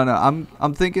 No,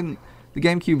 I'm thinking the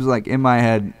GameCube's like in my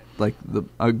head like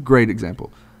a great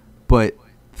example, but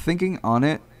thinking on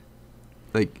it,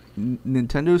 like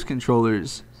Nintendo's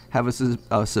controllers have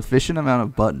a sufficient amount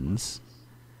of buttons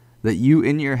that you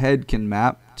in your head can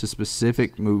map to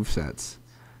specific movesets.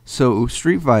 So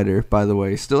Street Fighter, by the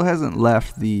way, still hasn't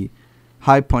left the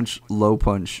high punch, low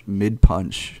punch, mid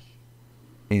punch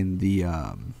in the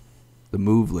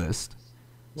move list.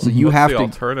 So you What's have the to.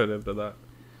 alternative to that?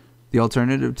 The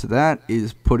alternative to that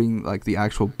is putting like the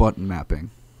actual button mapping,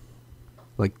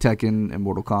 like Tekken and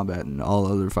Mortal Kombat and all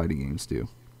other fighting games do.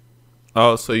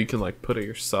 Oh, so you can like put it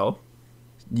yourself?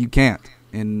 You can't.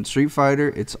 In Street Fighter,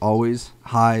 it's always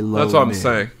high, low. That's what I'm mid.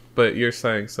 saying. But you're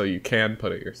saying so you can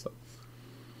put it yourself.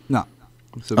 No.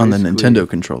 So On the basically, Nintendo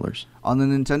controllers. On the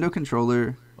Nintendo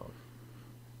controller,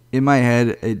 in my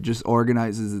head, it just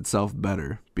organizes itself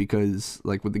better because,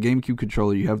 like, with the GameCube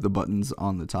controller, you have the buttons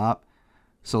on the top.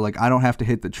 So, like, I don't have to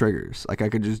hit the triggers. Like, I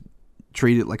could just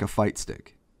treat it like a fight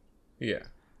stick. Yeah.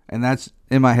 And that's,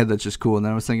 in my head, that's just cool. And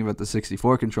then I was thinking about the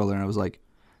 64 controller, and I was like,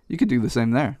 you could do the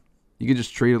same there. You could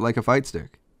just treat it like a fight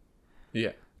stick.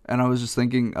 Yeah. And I was just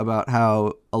thinking about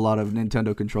how a lot of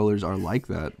Nintendo controllers are like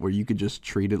that, where you could just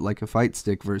treat it like a fight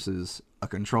stick versus a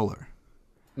controller.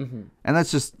 Mm-hmm. And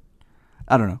that's just,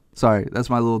 I don't know. Sorry, that's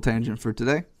my little tangent for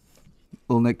today.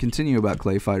 Will Nick continue about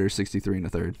Clay Fighter 63 and a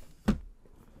third?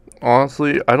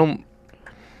 Honestly, I don't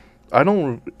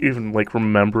even like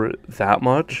remember it that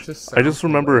much. I just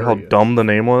remember how hilarious. dumb the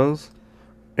name was,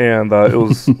 and it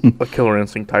was a Killer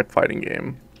Instinct type fighting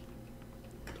game.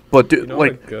 But dude, You know what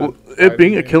a like good it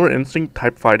being a fighting Killer Instinct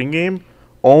type fighting game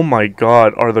oh my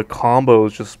god, are the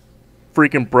combos just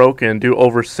freaking broken? Do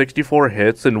over 64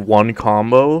 hits in one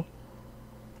combo?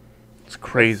 It's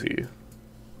crazy.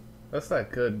 That's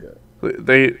not good.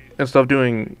 They, instead of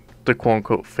doing the quote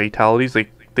unquote fatalities,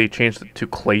 they changed it to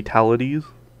claytalities.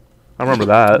 I remember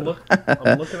that.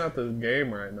 I'm looking at this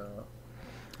game right now.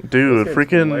 Dude, This game's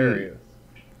freaking. hilarious.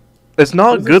 It's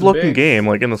not a Who's good this looking big game,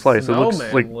 like in the slice. It looks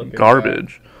snowman like looking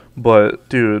garbage. But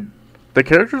dude, the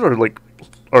characters are like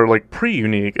pretty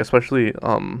unique, especially They're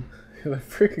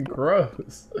freaking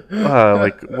gross.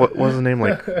 like what was the name,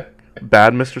 like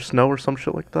Bad Mr. Snow or some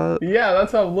shit like that. Yeah,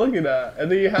 that's what I'm looking at.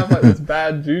 And then you have like this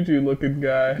bad Juju looking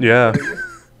guy. Yeah.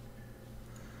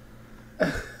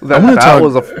 wanna That talk-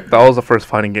 was the first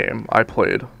fighting game I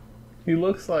played. He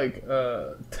looks like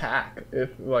Tak, if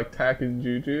like Tak and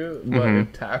Juju, but Mhm.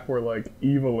 if Tak were like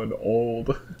evil and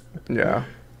old. Yeah.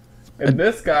 And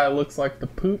this guy looks like the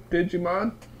poop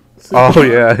Digimon. Oh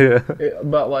Superman, yeah.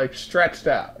 but like stretched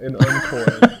out and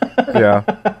uncoiled.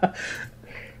 Yeah.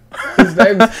 His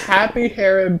name's Happy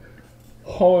Heron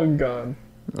Hoengun.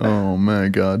 Oh my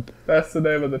god. That's the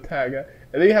name of the tag guy.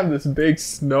 And then you have this big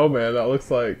snowman that looks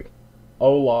like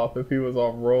Olaf if he was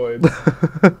on roids.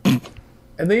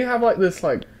 And then you have like this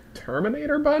like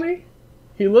Terminator bunny.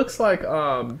 He looks like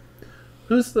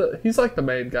he's like the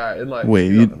main guy in like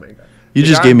Wait, not the main guy. You The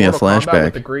just guy gave in me a Mortal Kombat with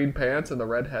flashback. the green pants and the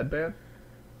red headband.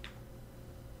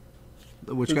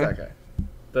 Which Who's guy? that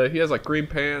guy? He has like green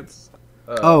pants.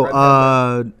 red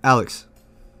headband. Alex.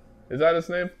 Is that his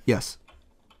name? Yes.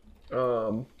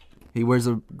 He wears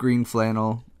a green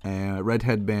flannel and a red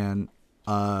headband, it's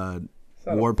not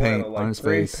a war paint flannel, on like his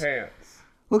green face. Pants.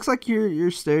 Looks like your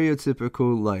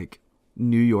stereotypical like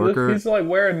New Yorker. He's like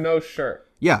wearing no shirt.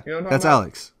 Yeah, You know what I'm that's talking about?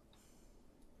 Alex.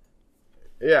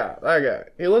 Yeah, that guy.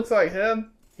 He looks like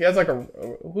him. He has like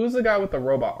who's the guy with the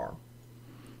robot arm?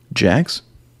 Jax?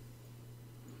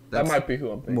 That might be who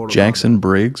I'm thinking. Mortal Jackson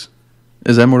Briggs?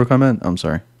 Is that Mortal Kombat? I'm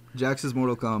sorry. Kombat. Jax is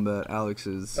Mortal Kombat. Alex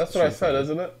is. That's what I Street said, Fighter.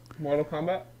 isn't it? Mortal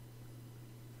Kombat?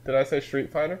 Did I say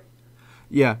Street Fighter?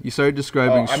 Yeah, you started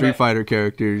describing Oh, I Street meant- Fighter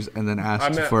characters and then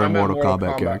asked for I a meant Mortal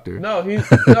Kombat character. No,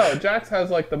 Jax has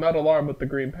like the metal arm with the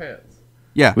green pants.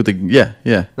 Yeah, With the yeah. they're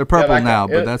Yeah, purple that guy. now,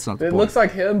 but that's not the It point. looks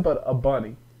like him, but a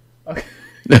bunny. Okay.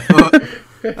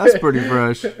 That's pretty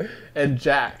fresh. And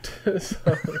jacked. So,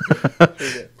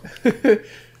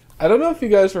 I don't know if you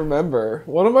guys remember,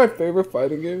 one of my favorite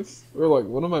fighting games, or like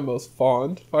one of my most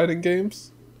fond fighting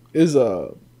games, is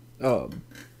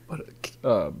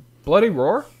Bloody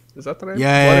Roar. Is that the name? Bloody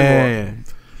Yeah.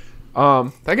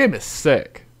 Roar. That game is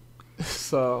sick.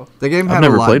 So The game I've had a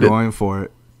never lot played it. going for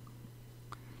it.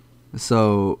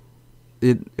 So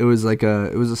it was like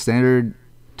it was a standard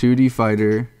 2D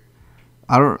fighter.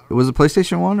 Was it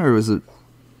PlayStation 1 or was it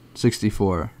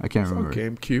 64? I can't it's on remember.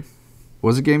 GameCube.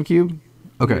 Was it GameCube?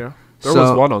 Okay. Yeah. There So-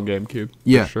 was one on GameCube.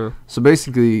 Yeah. For sure. So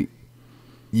basically,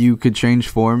 you could change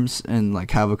forms and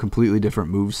like have a completely different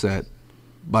move set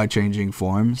by changing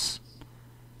forms.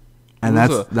 And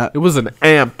It was an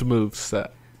amped move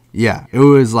set. yeah, it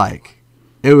was like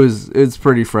it's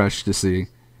pretty fresh to see.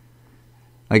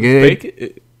 Like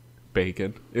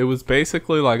Bacon. It was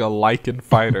basically like a lichen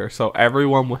fighter. So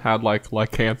everyone had like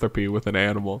lycanthropy with an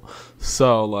animal.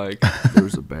 So like there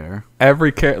was a bear.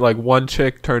 like one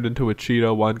chick turned into a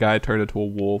cheetah, one guy turned into a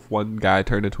wolf, one guy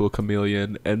turned into a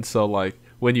chameleon, and so like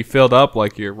when you filled up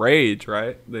like your rage,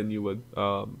 right? Then you would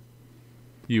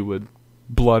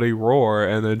bloody roar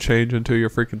and then change into your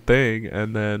freaking thing,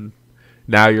 and then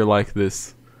now you're like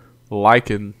this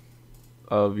lichen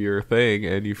of your thing,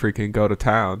 and you freaking go to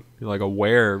town. You're like a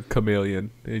were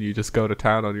chameleon, and you just go to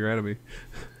town on your enemy.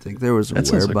 I think there was a That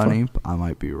sounds like bunny. But I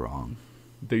might be wrong.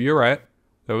 You're right.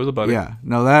 There was a bunny. Yeah,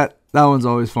 no, that one's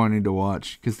always funny to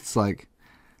watch because it's like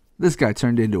this guy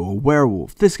turned into a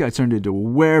werewolf, this guy turned into a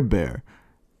werebear,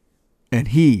 and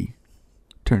he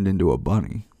turned into a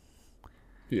bunny.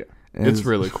 Yeah. And It's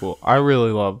really cool. I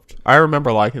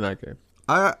remember liking that game.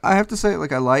 I have to say,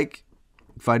 like, I like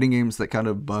fighting games that kind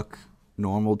of buck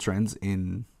normal trends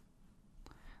in,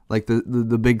 like, the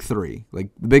big three. Like,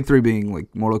 the big three being,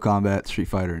 like, Mortal Kombat, Street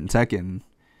Fighter, and Tekken.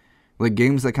 Like,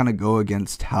 games that kind of go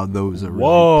against how those are really played.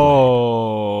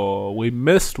 Whoa, we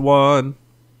missed one.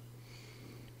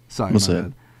 Sorry, What's my that?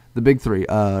 bad. The big three.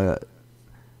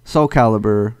 Soul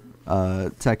Calibur,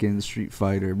 Tekken, Street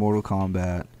Fighter, Mortal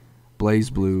Kombat, Blaze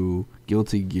Blue,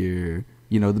 Guilty Gear.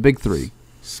 You know, the big three.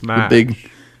 Smash.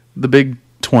 The big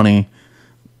 20.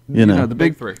 You know, the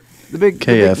big big three. the big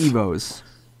KF. Evos.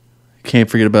 can't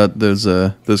forget about those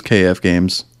KF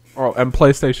games. Oh, and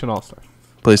PlayStation All Stars.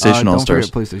 PlayStation All Stars.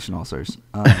 Don't forget PlayStation All Stars.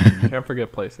 Can't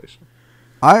forget PlayStation.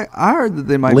 I heard that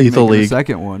they might Lethal be making a League.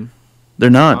 second one. They're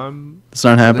not. I'm It's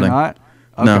not They're happening. not?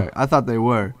 No. Okay, I thought they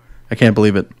were. I can't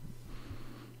believe it.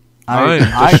 I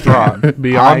am distraught can.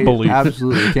 beyond I belief.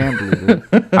 absolutely can't believe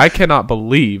it. I cannot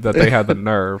believe that they had the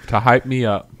nerve to hype me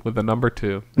up with the number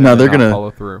 2. and No, then they're not gonna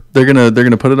follow through. They're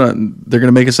gonna put it on. They're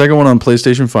gonna make a second one on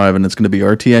PlayStation 5, and it's gonna be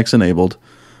RTX enabled,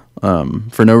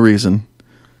 for no reason.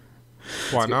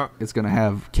 Why not? It's going to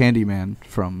have Candyman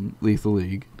from Lethal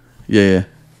League. Yeah.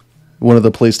 One of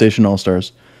the PlayStation All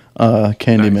Stars,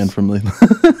 Candyman Nice. from Lethal.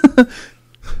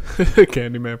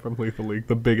 Candyman from Lethal League,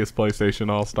 the biggest PlayStation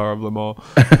All-Star of them all.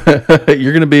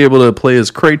 You're gonna be able to play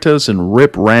as Kratos and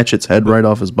rip Ratchet's head right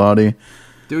off his body.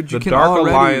 Dude, The Dark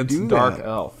Alliance Dark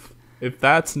Elf. If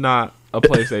that's not a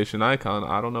PlayStation icon,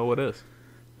 I don't know what is.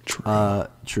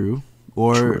 True.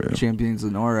 Or True. Champions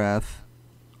of Norath.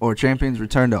 Or Champions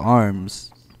Return to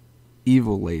Arms.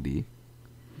 Evil Lady.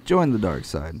 Join the dark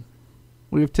side.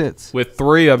 We have tits. With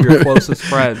 3 of your closest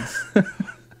friends.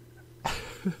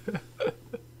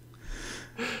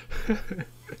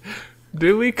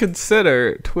 Do we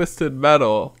consider Twisted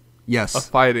Metal a Yes.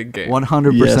 fighting game?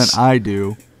 100% Yes. I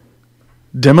do.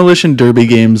 Demolition Derby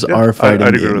games are fighting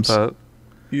I'd games. agree with that.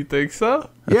 You think so?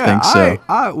 I think so.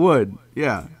 I would.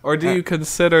 Yeah. Or do you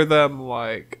consider them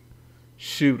like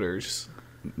shooters?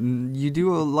 You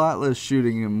do a lot less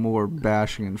shooting and more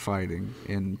bashing and fighting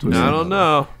in Twisted I Metal. don't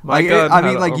know. My Like, gun I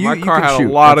mean, had like, my you car can had shoot.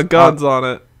 a lot of That's guns on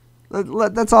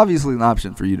it. That's obviously an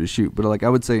option for you to shoot, but like I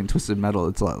would say in Twisted Metal,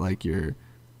 it's a lot like you're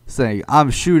saying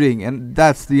I'm shooting and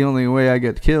that's the only way I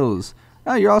get kills.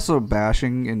 No, you're also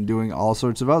bashing and doing all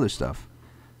sorts of other stuff.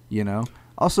 You know.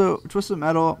 Also, Twisted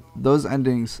Metal, those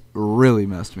endings really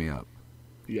messed me up.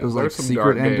 Yeah, Those there's like some secret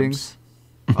dark games. endings.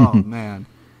 Oh man,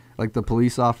 like the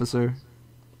police officer.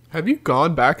 Have you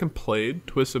gone back and played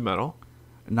Twisted Metal?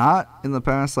 Not in the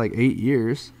past like 8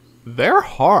 years. They're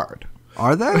hard.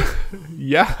 Are they?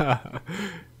 Yeah.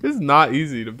 It's not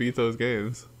easy to beat those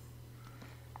games.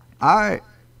 I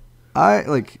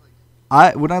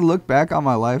when I look back on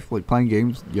my life, like playing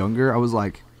games younger, I was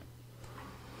like,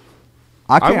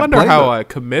 I can't I wonder play how them. I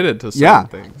committed to certain Yeah.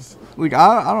 things. Like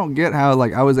I don't get how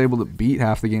like I was able to beat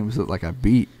half the games that like I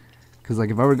beat, because like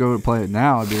if I were to go to play it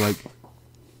now, I'd be like,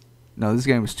 no, this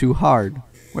game is too hard.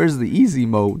 Where's the easy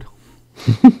mode?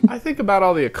 I think about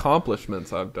all the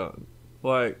accomplishments I've done.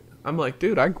 Like, I'm like,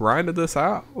 dude, I grinded this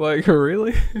out. Like,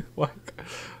 really? Like,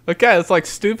 okay, it's like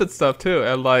stupid stuff too.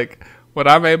 And like, when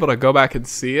I'm able to go back and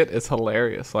see it, it's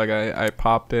hilarious. Like, I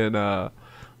popped in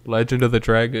Legend of the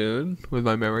Dragoon with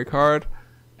my memory card,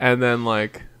 and then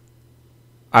like,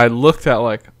 I looked at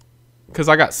like, because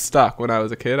I got stuck when I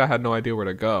was a kid. I had no idea where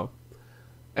to go,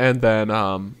 and then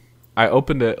I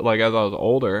opened it like as I was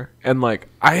older, and like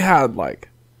I had like.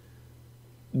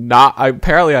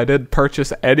 Apparently I did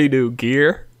purchase any new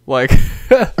gear. Like,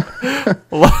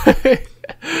 like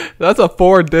that's a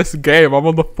 4-disc game. I'm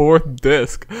on the 4th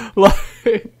disc.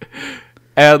 Like,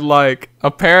 and like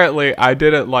apparently I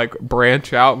didn't like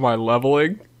branch out my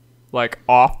leveling like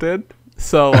often.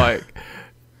 So like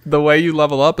the way you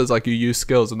level up is like you use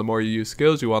skills, and the more you use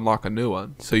skills, you unlock a new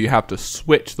one. So you have to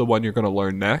switch the one you're gonna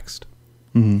learn next.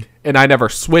 Mhm. And I never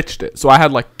switched it, so I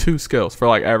had like 2 skills for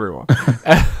like everyone.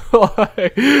 And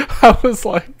like, I was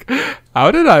like, "How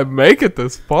did I make it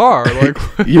this far?" Like,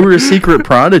 You were a secret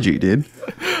prodigy, dude.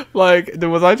 like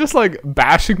was I just like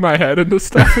bashing my head into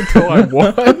stuff until I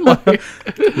won? Like,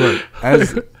 Look,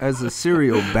 as a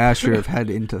serial basher of head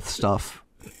into stuff,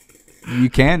 you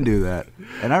can do that.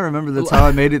 And I remember that's how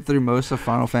I made it through most of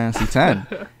Final Fantasy X.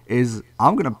 Is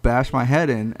I'm gonna bash my head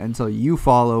in until you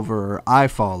fall over or I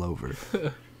fall over.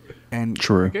 And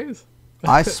True. guys,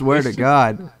 I swear to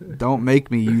God, don't make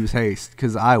me use haste,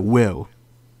 because I will.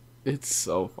 it's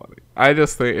so funny. I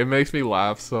just think it makes me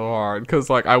laugh so hard because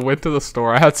like I went to the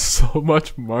store, I had so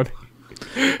much money,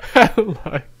 and,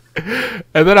 like,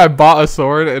 and then I bought a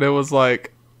sword, and it was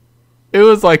like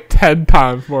 10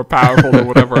 times more powerful than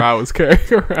whatever I was carrying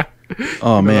around.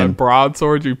 Oh You know, man. that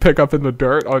broadsword you pick up in the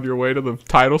dirt on your way to the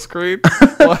title screen.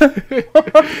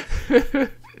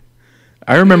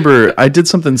 I remember I did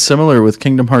something similar with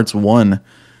Kingdom Hearts 1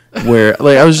 where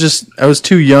like I was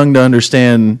too young to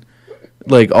understand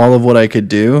like all of what I could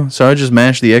do. So I just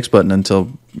mashed the X button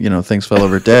until, things fell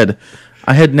over dead.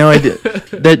 I had no idea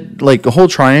that like the whole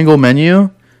triangle menu,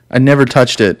 I never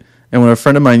touched it. And when a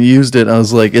friend of mine used it, I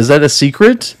was like, "Is that a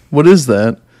secret? What is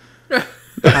that?"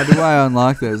 How do I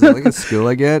unlock that? Is it like a skill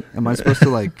I get? Am I supposed to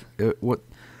like what?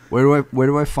 Where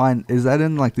do I find? Is that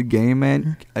in like the game,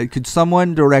 man? Could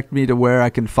someone direct me to where I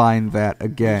can find that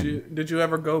again? Did you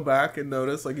ever go back and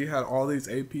notice like you had all these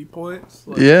AP points?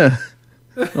 Like, Yeah.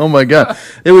 Oh my god,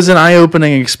 it was an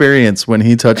eye-opening experience when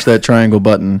he touched that triangle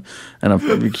button,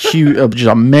 and just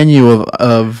a menu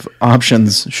of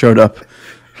options showed up.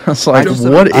 I was like,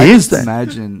 "What is that?"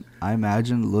 I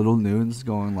imagine Little Noons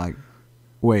going like,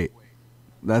 "Wait,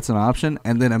 that's an option,"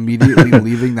 and then immediately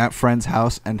leaving that friend's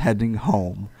house and heading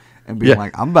home, and being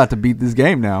like, "I'm about to beat this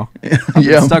game now. I've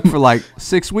been stuck for like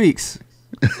 6 weeks."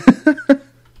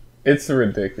 It's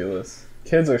ridiculous.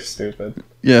 Kids are stupid.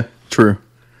 Yeah, true.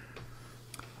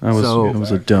 I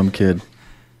was a dumb kid.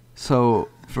 So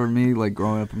for me, like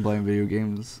growing up and playing video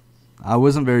games, I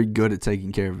wasn't very good at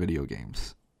taking care of video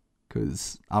games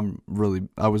because I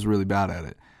was really bad at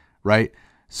it, right?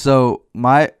 So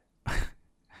my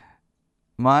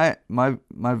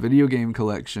video game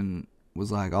collection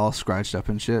was like all scratched up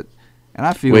and shit, and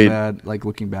I feel bad like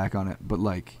looking back on it, but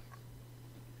like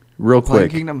real playing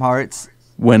quick, Kingdom Hearts.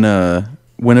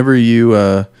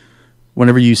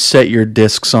 Whenever you set your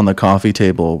discs on the coffee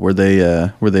table, were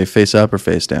they face up or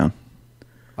face down?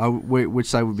 Wait, which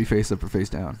side would be face up or face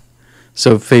down?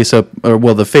 So face up,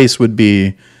 the face would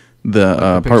be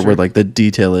the part where like the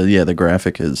detail is. Yeah, the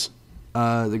graphic is.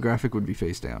 The graphic would be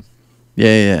face down.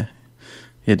 Yeah.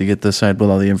 You had to get the side with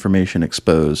all the information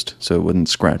exposed, so it wouldn't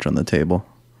scratch on the table.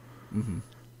 Mm-hmm.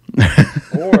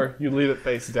 Or you leave it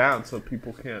face down so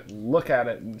people can't look at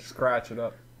it and scratch it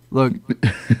up. Look,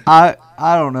 I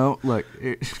don't know. Look,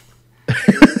 all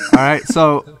right.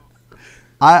 So,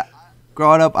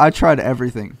 growing up, I tried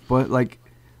everything, but like,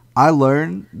 I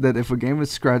learned that if a game is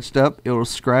scratched up, it'll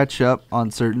scratch up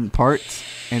on certain parts,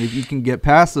 and if you can get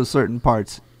past those certain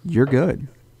parts, you're good.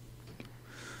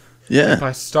 Yeah. If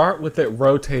I start with it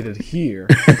rotated here,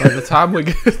 by the time we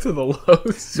get to the low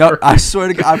screen. No, I swear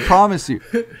to God, I promise you,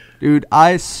 dude.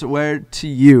 I swear to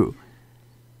you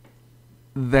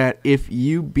that if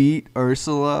you beat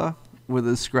Ursula with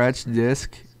a scratched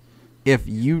disc, if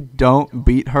you don't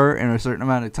beat her in a certain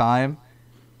amount of time,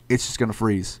 it's just gonna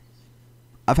freeze.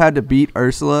 I've had to beat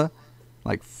Ursula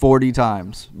like 40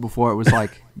 times before it was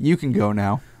like, you can go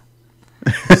now.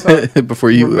 So,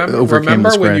 before you overcame the remember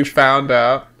scratch. when you found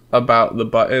out about the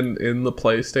button in the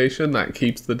PlayStation that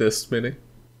keeps the disc spinning?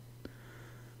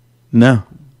 No.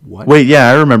 What? Wait, yeah,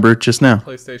 I remember just now.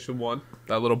 PlayStation 1,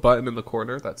 that little button in the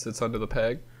corner that sits under the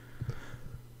peg.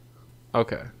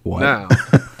 Okay. What? Now,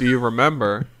 do you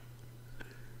remember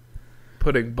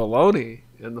putting bologna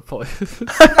in the place?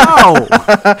 No.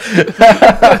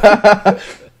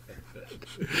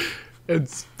 And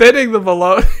spinning the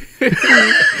bologna.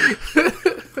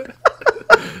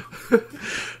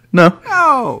 No.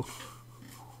 No.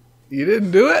 You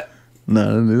didn't do it? No, I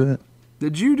didn't do that.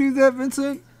 Did you do that,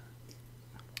 Vincent?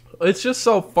 It's just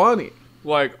so funny.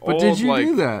 Like, But old, did you like,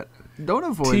 do that? Don't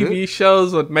avoid TV it.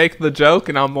 shows would make the joke,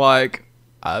 and I'm like,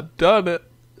 I've done it.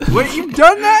 Wait, you've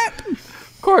done that?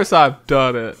 Of course I've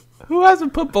done it. Who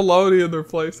hasn't put bologna in their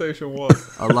PlayStation 1?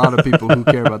 A lot of people who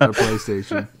care about their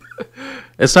PlayStation.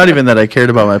 It's not even that I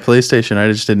cared about my PlayStation.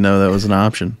 I just didn't know that was an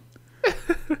option.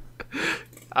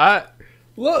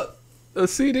 Look, the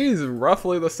CD is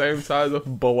roughly the same size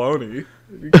of bologna.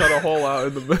 You cut a hole out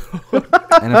in the middle.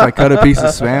 And if I cut a piece of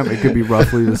Spam, it could be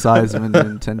roughly the size of a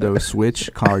Nintendo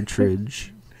Switch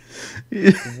cartridge.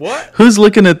 What? Who's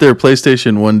looking at their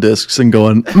PlayStation 1 discs and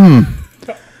going,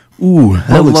 ooh,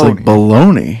 that looks like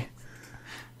baloney.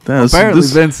 Apparently,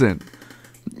 Vincent.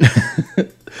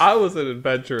 I was an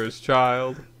adventurous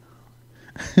child.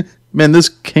 Man, this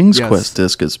King's Yes. Quest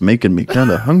disc is making me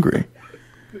kind of hungry.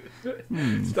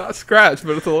 It's not scratched,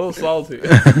 but it's a little salty.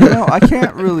 You know, I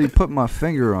can't really put my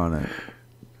finger on it.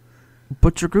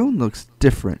 But Dragoon looks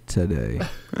different today.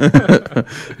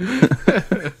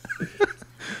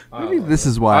 Maybe this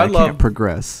is why I can't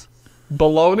progress.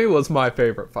 Bologna was my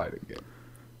favorite fighting game.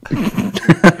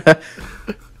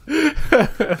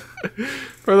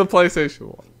 For the PlayStation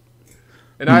 1.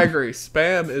 And I agree,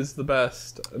 Spam is the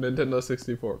best Nintendo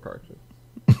 64 cartridge.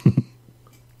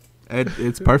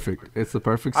 It's perfect. It's the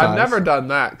perfect size. I've never done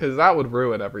that, because that would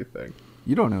ruin everything.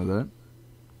 You don't know that.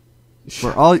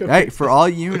 For all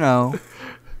you know,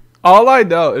 All I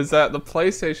know is that the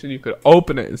PlayStation, you could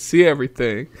open it and see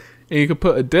everything, and you could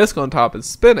put a disc on top and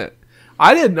spin it.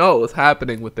 I didn't know what was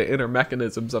happening with the inner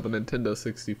mechanisms of a Nintendo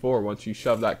 64 once you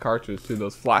shove that cartridge through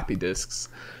those floppy disks.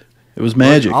 It was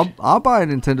magic. I'll buy a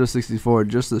Nintendo 64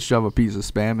 just to shove a piece of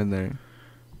Spam in there.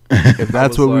 If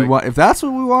that's what we want, if that's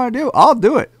what we want to do, I'll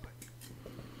do it.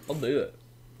 I'll do it.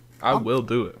 I will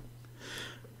do it.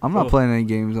 I'm not playing any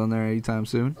games on there anytime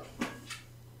soon.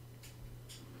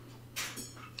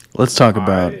 Let's talk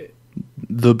about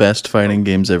the best fighting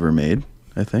games ever made,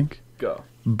 I think. Go.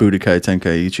 Budokai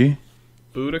Tenkaichi.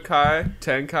 Budokai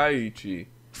Tenkaichi.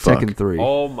 Fuck. Tekken 3.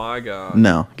 Oh my god.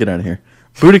 No, get out of here.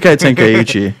 Budokai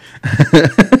Tenkaichi.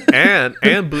 and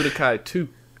Budokai 2.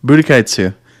 Budokai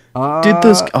 2. Dude,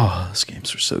 those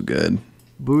games are so good.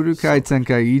 Budokai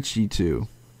Tenkaichi 2.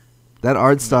 That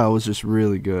art style was just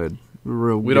really good.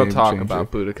 We don't talk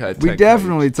about Budokai Tenkaichi. We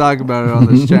definitely talk about it on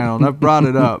this channel, and I've brought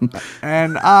it up.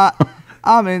 And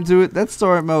I'm into it. That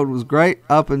story mode was great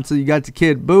up until you got to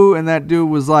Kid Buu, and that dude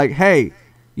was like, hey,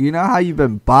 you know how you've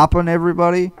been bopping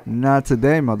everybody? Not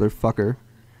today, motherfucker.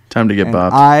 Time to get And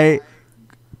bopped. I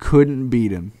couldn't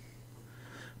beat him.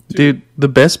 Dude, the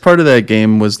best part of that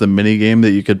game was the mini game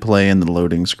that you could play in the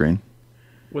loading screen.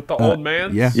 With the old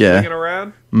man yeah. swinging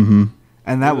around? Mm-hmm.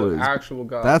 And that He's was an actual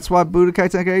guy. that's why Budokai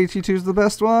Tenkaichi 2 is the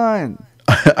best one.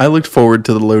 I looked forward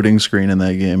to the loading screen in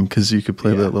that game because you could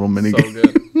play that little mini so game.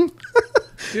 good.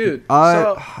 Dude,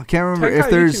 I can't remember if Tenkaichi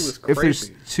there's was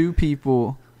crazy. two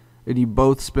people and you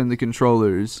both spin the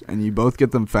controllers and you both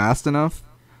get them fast enough.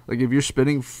 Like if you're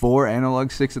spinning 4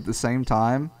 analog sticks at the same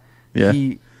time, Yeah.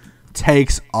 he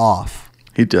takes off.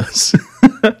 He does.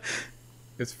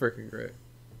 It's freaking great.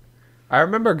 I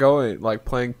remember going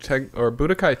playing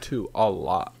Budokai 2 a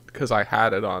lot because I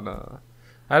had it on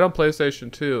PlayStation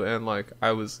 2, and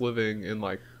I was living in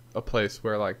a place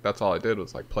where that's all I did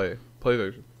was play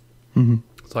PlayStation. Mm-hmm.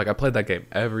 So I played that game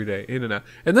every day, in and out.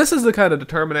 And this is the kind of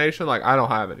determination I don't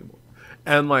have anymore.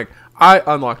 And I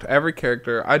unlocked every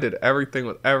character. I did everything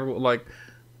with everyone.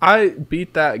 I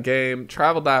beat that game,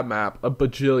 traveled that map a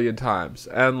bajillion times,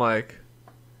 and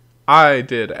I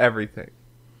did everything.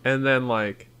 And then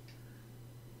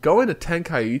going to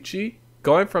Tenkaichi,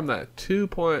 going from that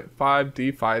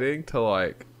 2.5D fighting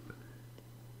to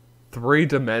 3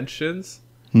 dimensions,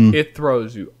 it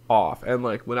throws you off. And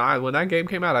when that game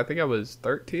came out, I think I was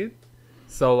 13.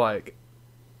 So the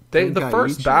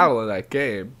first Tenkaichi? battle in that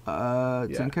game.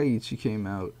 Tenkaichi came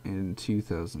out in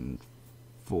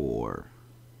 2004.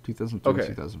 2002, Okay.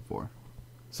 2004.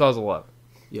 So I was 11.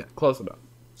 Yeah. Close enough.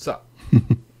 So.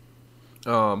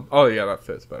 Oh yeah, that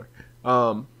fits better.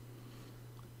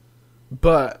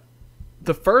 But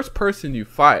the first person you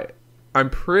fight, I'm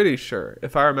pretty sure,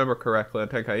 if I remember correctly on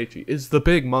Tenkaichi, is the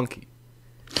big monkey.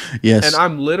 Yes. And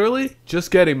I'm literally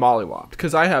just getting mollywopped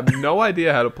because I have no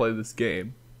idea how to play this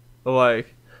game.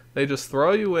 They just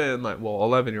throw you in,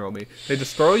 11-year-old me. They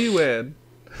just throw you in,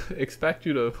 expect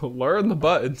you to learn the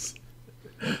buttons,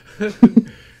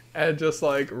 and just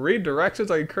read directions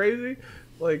like crazy,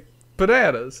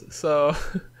 bananas. So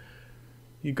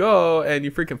you go and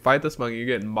you freaking fight this monkey. You're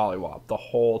getting mollywopped the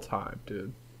whole time,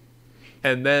 dude.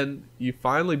 And then you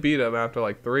finally beat him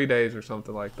after 3 days or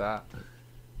something like that.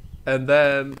 And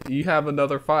then you have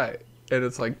another fight, and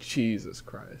it's Jesus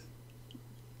Christ.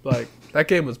 That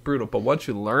game was brutal, but once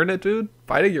you learn it, dude,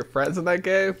 fighting your friends in that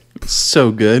game,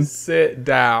 so good. sit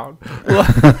down.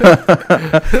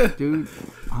 Dude,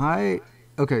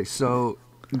 okay, so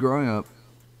growing up,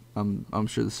 I'm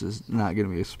sure this is not going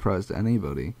to be a surprise to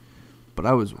anybody, but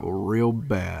I was real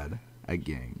bad at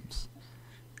games.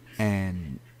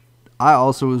 And I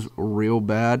also was real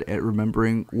bad at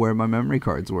remembering where my memory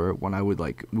cards were when I would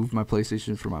move my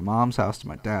PlayStation from my mom's house to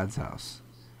my dad's house.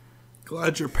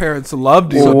 Glad your parents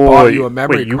loved you and bought you a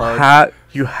memory wait, card.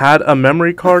 You had a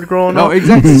memory card growing No, up?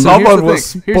 exactly. So here's Someone the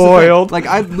was thing. Here's the thing. spoiled.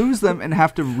 I'd lose them and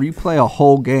have to replay a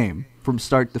whole game from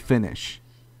start to finish.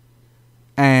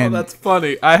 Oh, And that's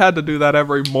funny. I had to do that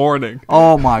every morning.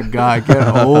 oh my god, get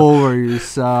over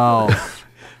yourself.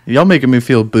 Y'all making me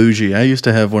feel bougie. I used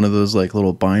to have one of those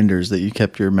little binders that you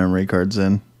kept your memory cards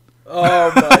in.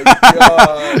 Oh my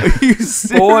god. Are you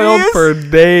Spoiled serious? for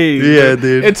days. Yeah,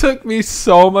 dude. It took me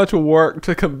so much work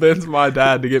to convince my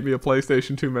dad to get me a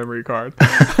PlayStation 2 memory card.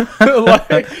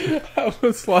 I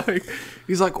was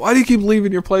he's like, why do you keep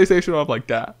leaving your PlayStation? I'm like,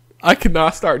 Dad, I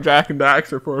cannot start Jack and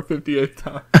Daxter for a 58th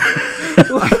time.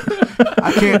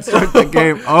 I can't start the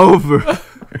game over.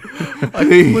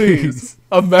 Please,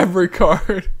 a memory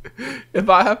card. If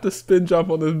I have to spin jump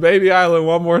on this baby island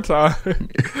one more time,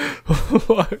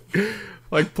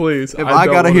 please. If I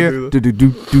don't gotta wanna hear do do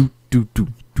this. do do do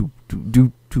do do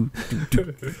do do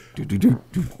do do do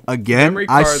do again, Memory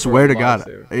I cards swear were to a God,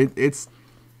 lifesaver. it's.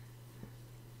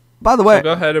 By the way, So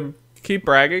go ahead and keep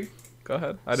bragging. Go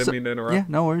ahead. I didn't mean to interrupt. yeah,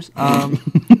 no worries.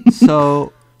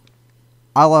 So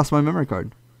I lost my memory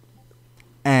card,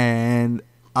 and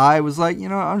I was like,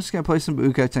 I'm just gonna play some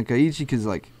Budokai Tenkaichi because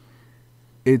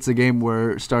it's a game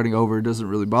where starting over doesn't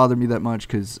really bother me that much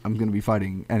because I'm gonna be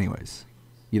fighting anyways.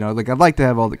 I'd like to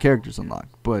have all the characters unlocked,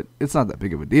 but it's not that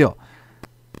big of a deal.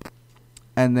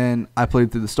 And then I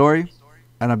played through the story,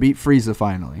 and I beat Frieza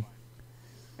finally,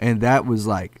 and that was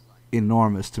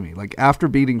enormous to me. After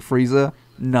beating Frieza,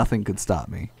 nothing could stop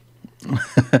me.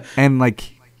 And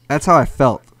that's how I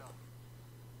felt.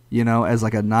 you know, as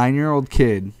like a 9-year-old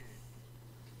kid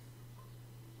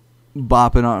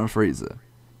bopping on Frieza.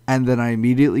 And then I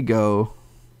immediately go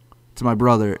to my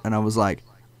brother and I was like,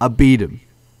 I beat him.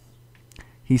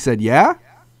 He said, yeah?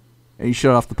 And he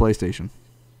shut off the PlayStation.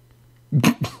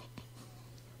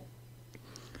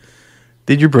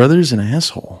 Dude, your brother's an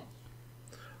asshole.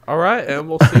 All right, and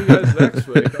we'll see you guys next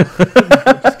week.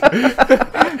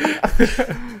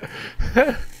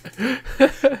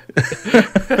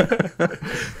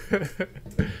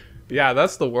 Yeah,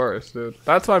 that's the worst, dude.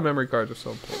 That's why memory cards are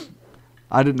so important.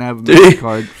 I didn't have a memory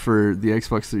card for the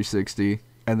Xbox 360,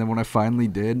 and then when I finally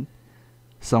did,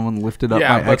 someone lifted up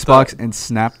Yeah, my but Xbox and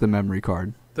snapped the memory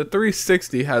card. The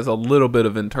 360 has a little bit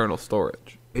of internal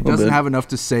storage. It Little doesn't bit. have enough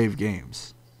to save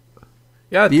games.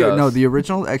 Yeah, it does. No, the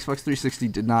original Xbox 360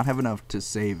 did not have enough to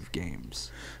save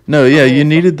games. No, yeah, you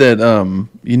needed that.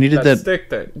 You needed that that. stick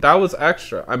thing. That was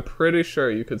extra. I'm pretty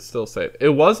sure you could still save. It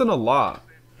wasn't a lot.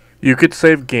 You could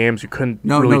save games. You couldn't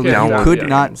No, really no, download you could games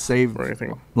not save. or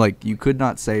anything. Like, you could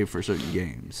not save for certain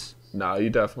games. No, you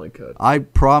definitely could. I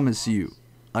promise you.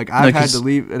 Like, I've had 'cause- to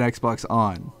leave an Xbox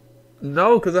on.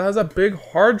 No, because it has a big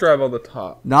hard drive on the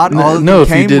top. Not No, all of no, them if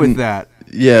you came didn't- with that.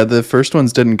 Yeah, the first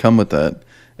ones didn't come with that,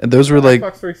 and those were like,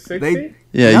 Xbox 360? They,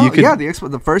 yeah, no, you could. yeah,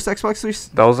 the first Xbox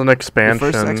 360. That was an The expansion.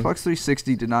 first Xbox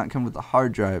 360 did not come with the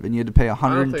hard drive, and you had to pay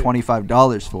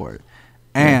 $125 for it.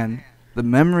 And the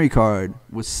memory card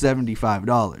was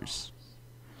 $75.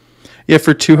 Yeah,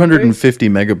 for 250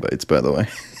 megabytes, by the way.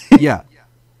 Yeah.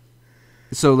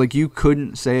 So, like, you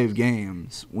couldn't save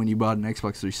games when you bought an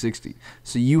Xbox 360.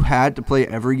 So you had to play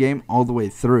every game all the way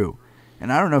through.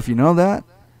 And I don't know if you know that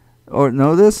or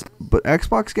know this, but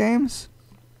Xbox games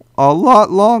a lot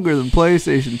longer than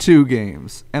PlayStation 2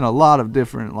 games, and a lot of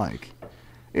different, like,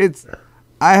 it's.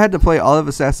 I had to play all of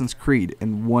Assassin's Creed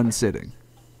in one sitting.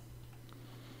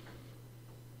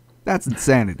 That's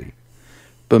insanity.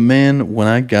 But man, when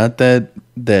I got that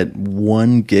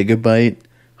 1 gigabyte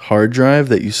hard drive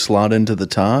that you slot into the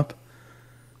top,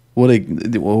 whoa,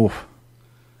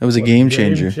 that was a game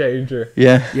changer. Game changer.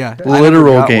 Yeah, Yeah, I never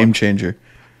literal got game one. changer.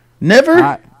 Never.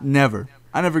 I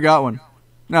never got one.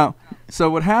 No. So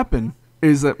what happened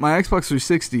is that my Xbox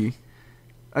 360,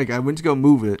 like, I went to go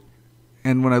move it,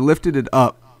 and when I lifted it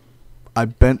up, I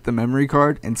bent the memory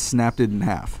card and snapped it in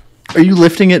half. Are you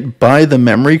lifting it by the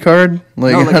memory card?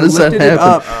 Like, No, like, how does I that lifted it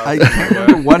up. happen? I can't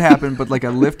remember what happened, but like I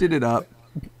lifted it up,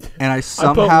 and I I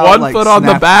somehow put one like foot on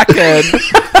the snapped- back end.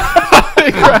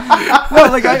 No,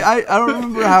 like I don't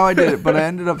remember how I did it, but I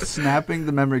ended up snapping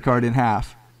the memory card in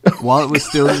half while it was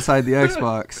still inside the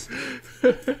Xbox.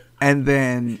 And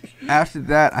then after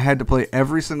that, I had to play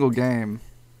every single game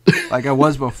like I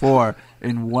was before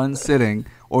in one sitting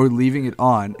or leaving it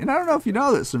on. And I don't know if you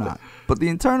know this or not, but the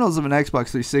internals of an Xbox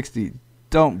 360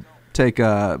 don't take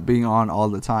being on all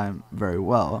the time very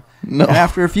well. No. And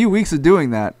after a few weeks of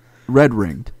doing that, red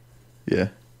ringed. Yeah.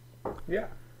 Yeah.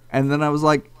 And then I was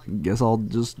like, guess I'll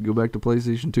just go back to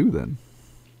PlayStation 2 then.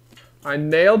 I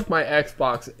nailed my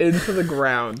Xbox into the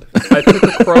ground. I took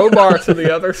a crowbar to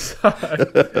the other side,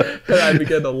 and I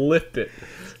began to lift it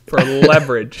for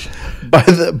leverage By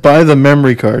the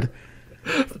memory card.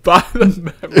 by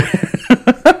the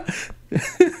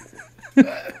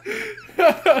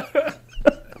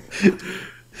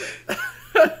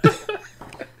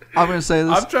I'm gonna say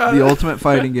this: I'm trying the to- ultimate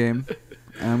fighting game.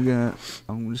 And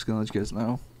I'm just gonna let you guys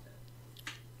know.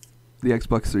 The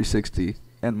Xbox 360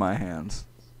 in my hands.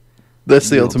 That's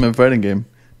the The ultimate fighting game.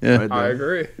 Yeah. Right I there.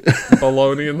 agree.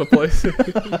 Baloney in the place.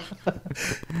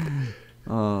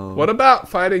 Oh, What about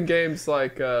fighting games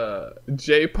like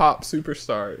J-pop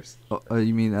superstars?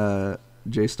 You mean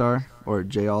J-Star or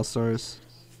J All Stars?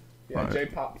 Yeah, Alright.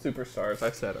 J-pop superstars. I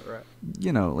said it right.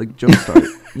 You know, like Jump Star.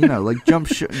 You know, like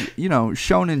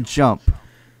Shonen Jump.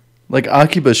 Like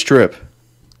Akiba Strip.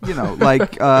 You know,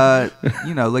 like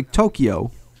like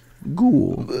Tokyo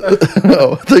Ghoul.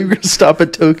 Oh, I thought you were going to stop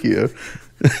at Tokyo.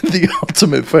 The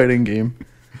ultimate fighting game.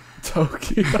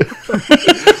 Tokyo.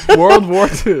 World War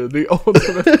II, the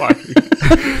ultimate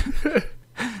fighting.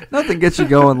 Nothing gets you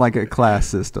going like a class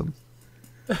system.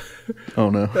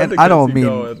 Oh, no. And Nothing I don't gets you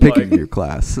mean going picking like your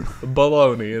class.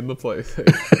 Baloney in the place.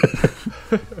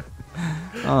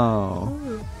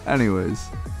 Oh. Anyways,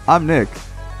 I'm Nick,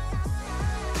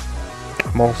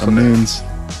 I'm also Moons.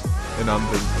 And I'm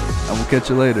Vince. and we'll catch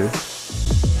you later.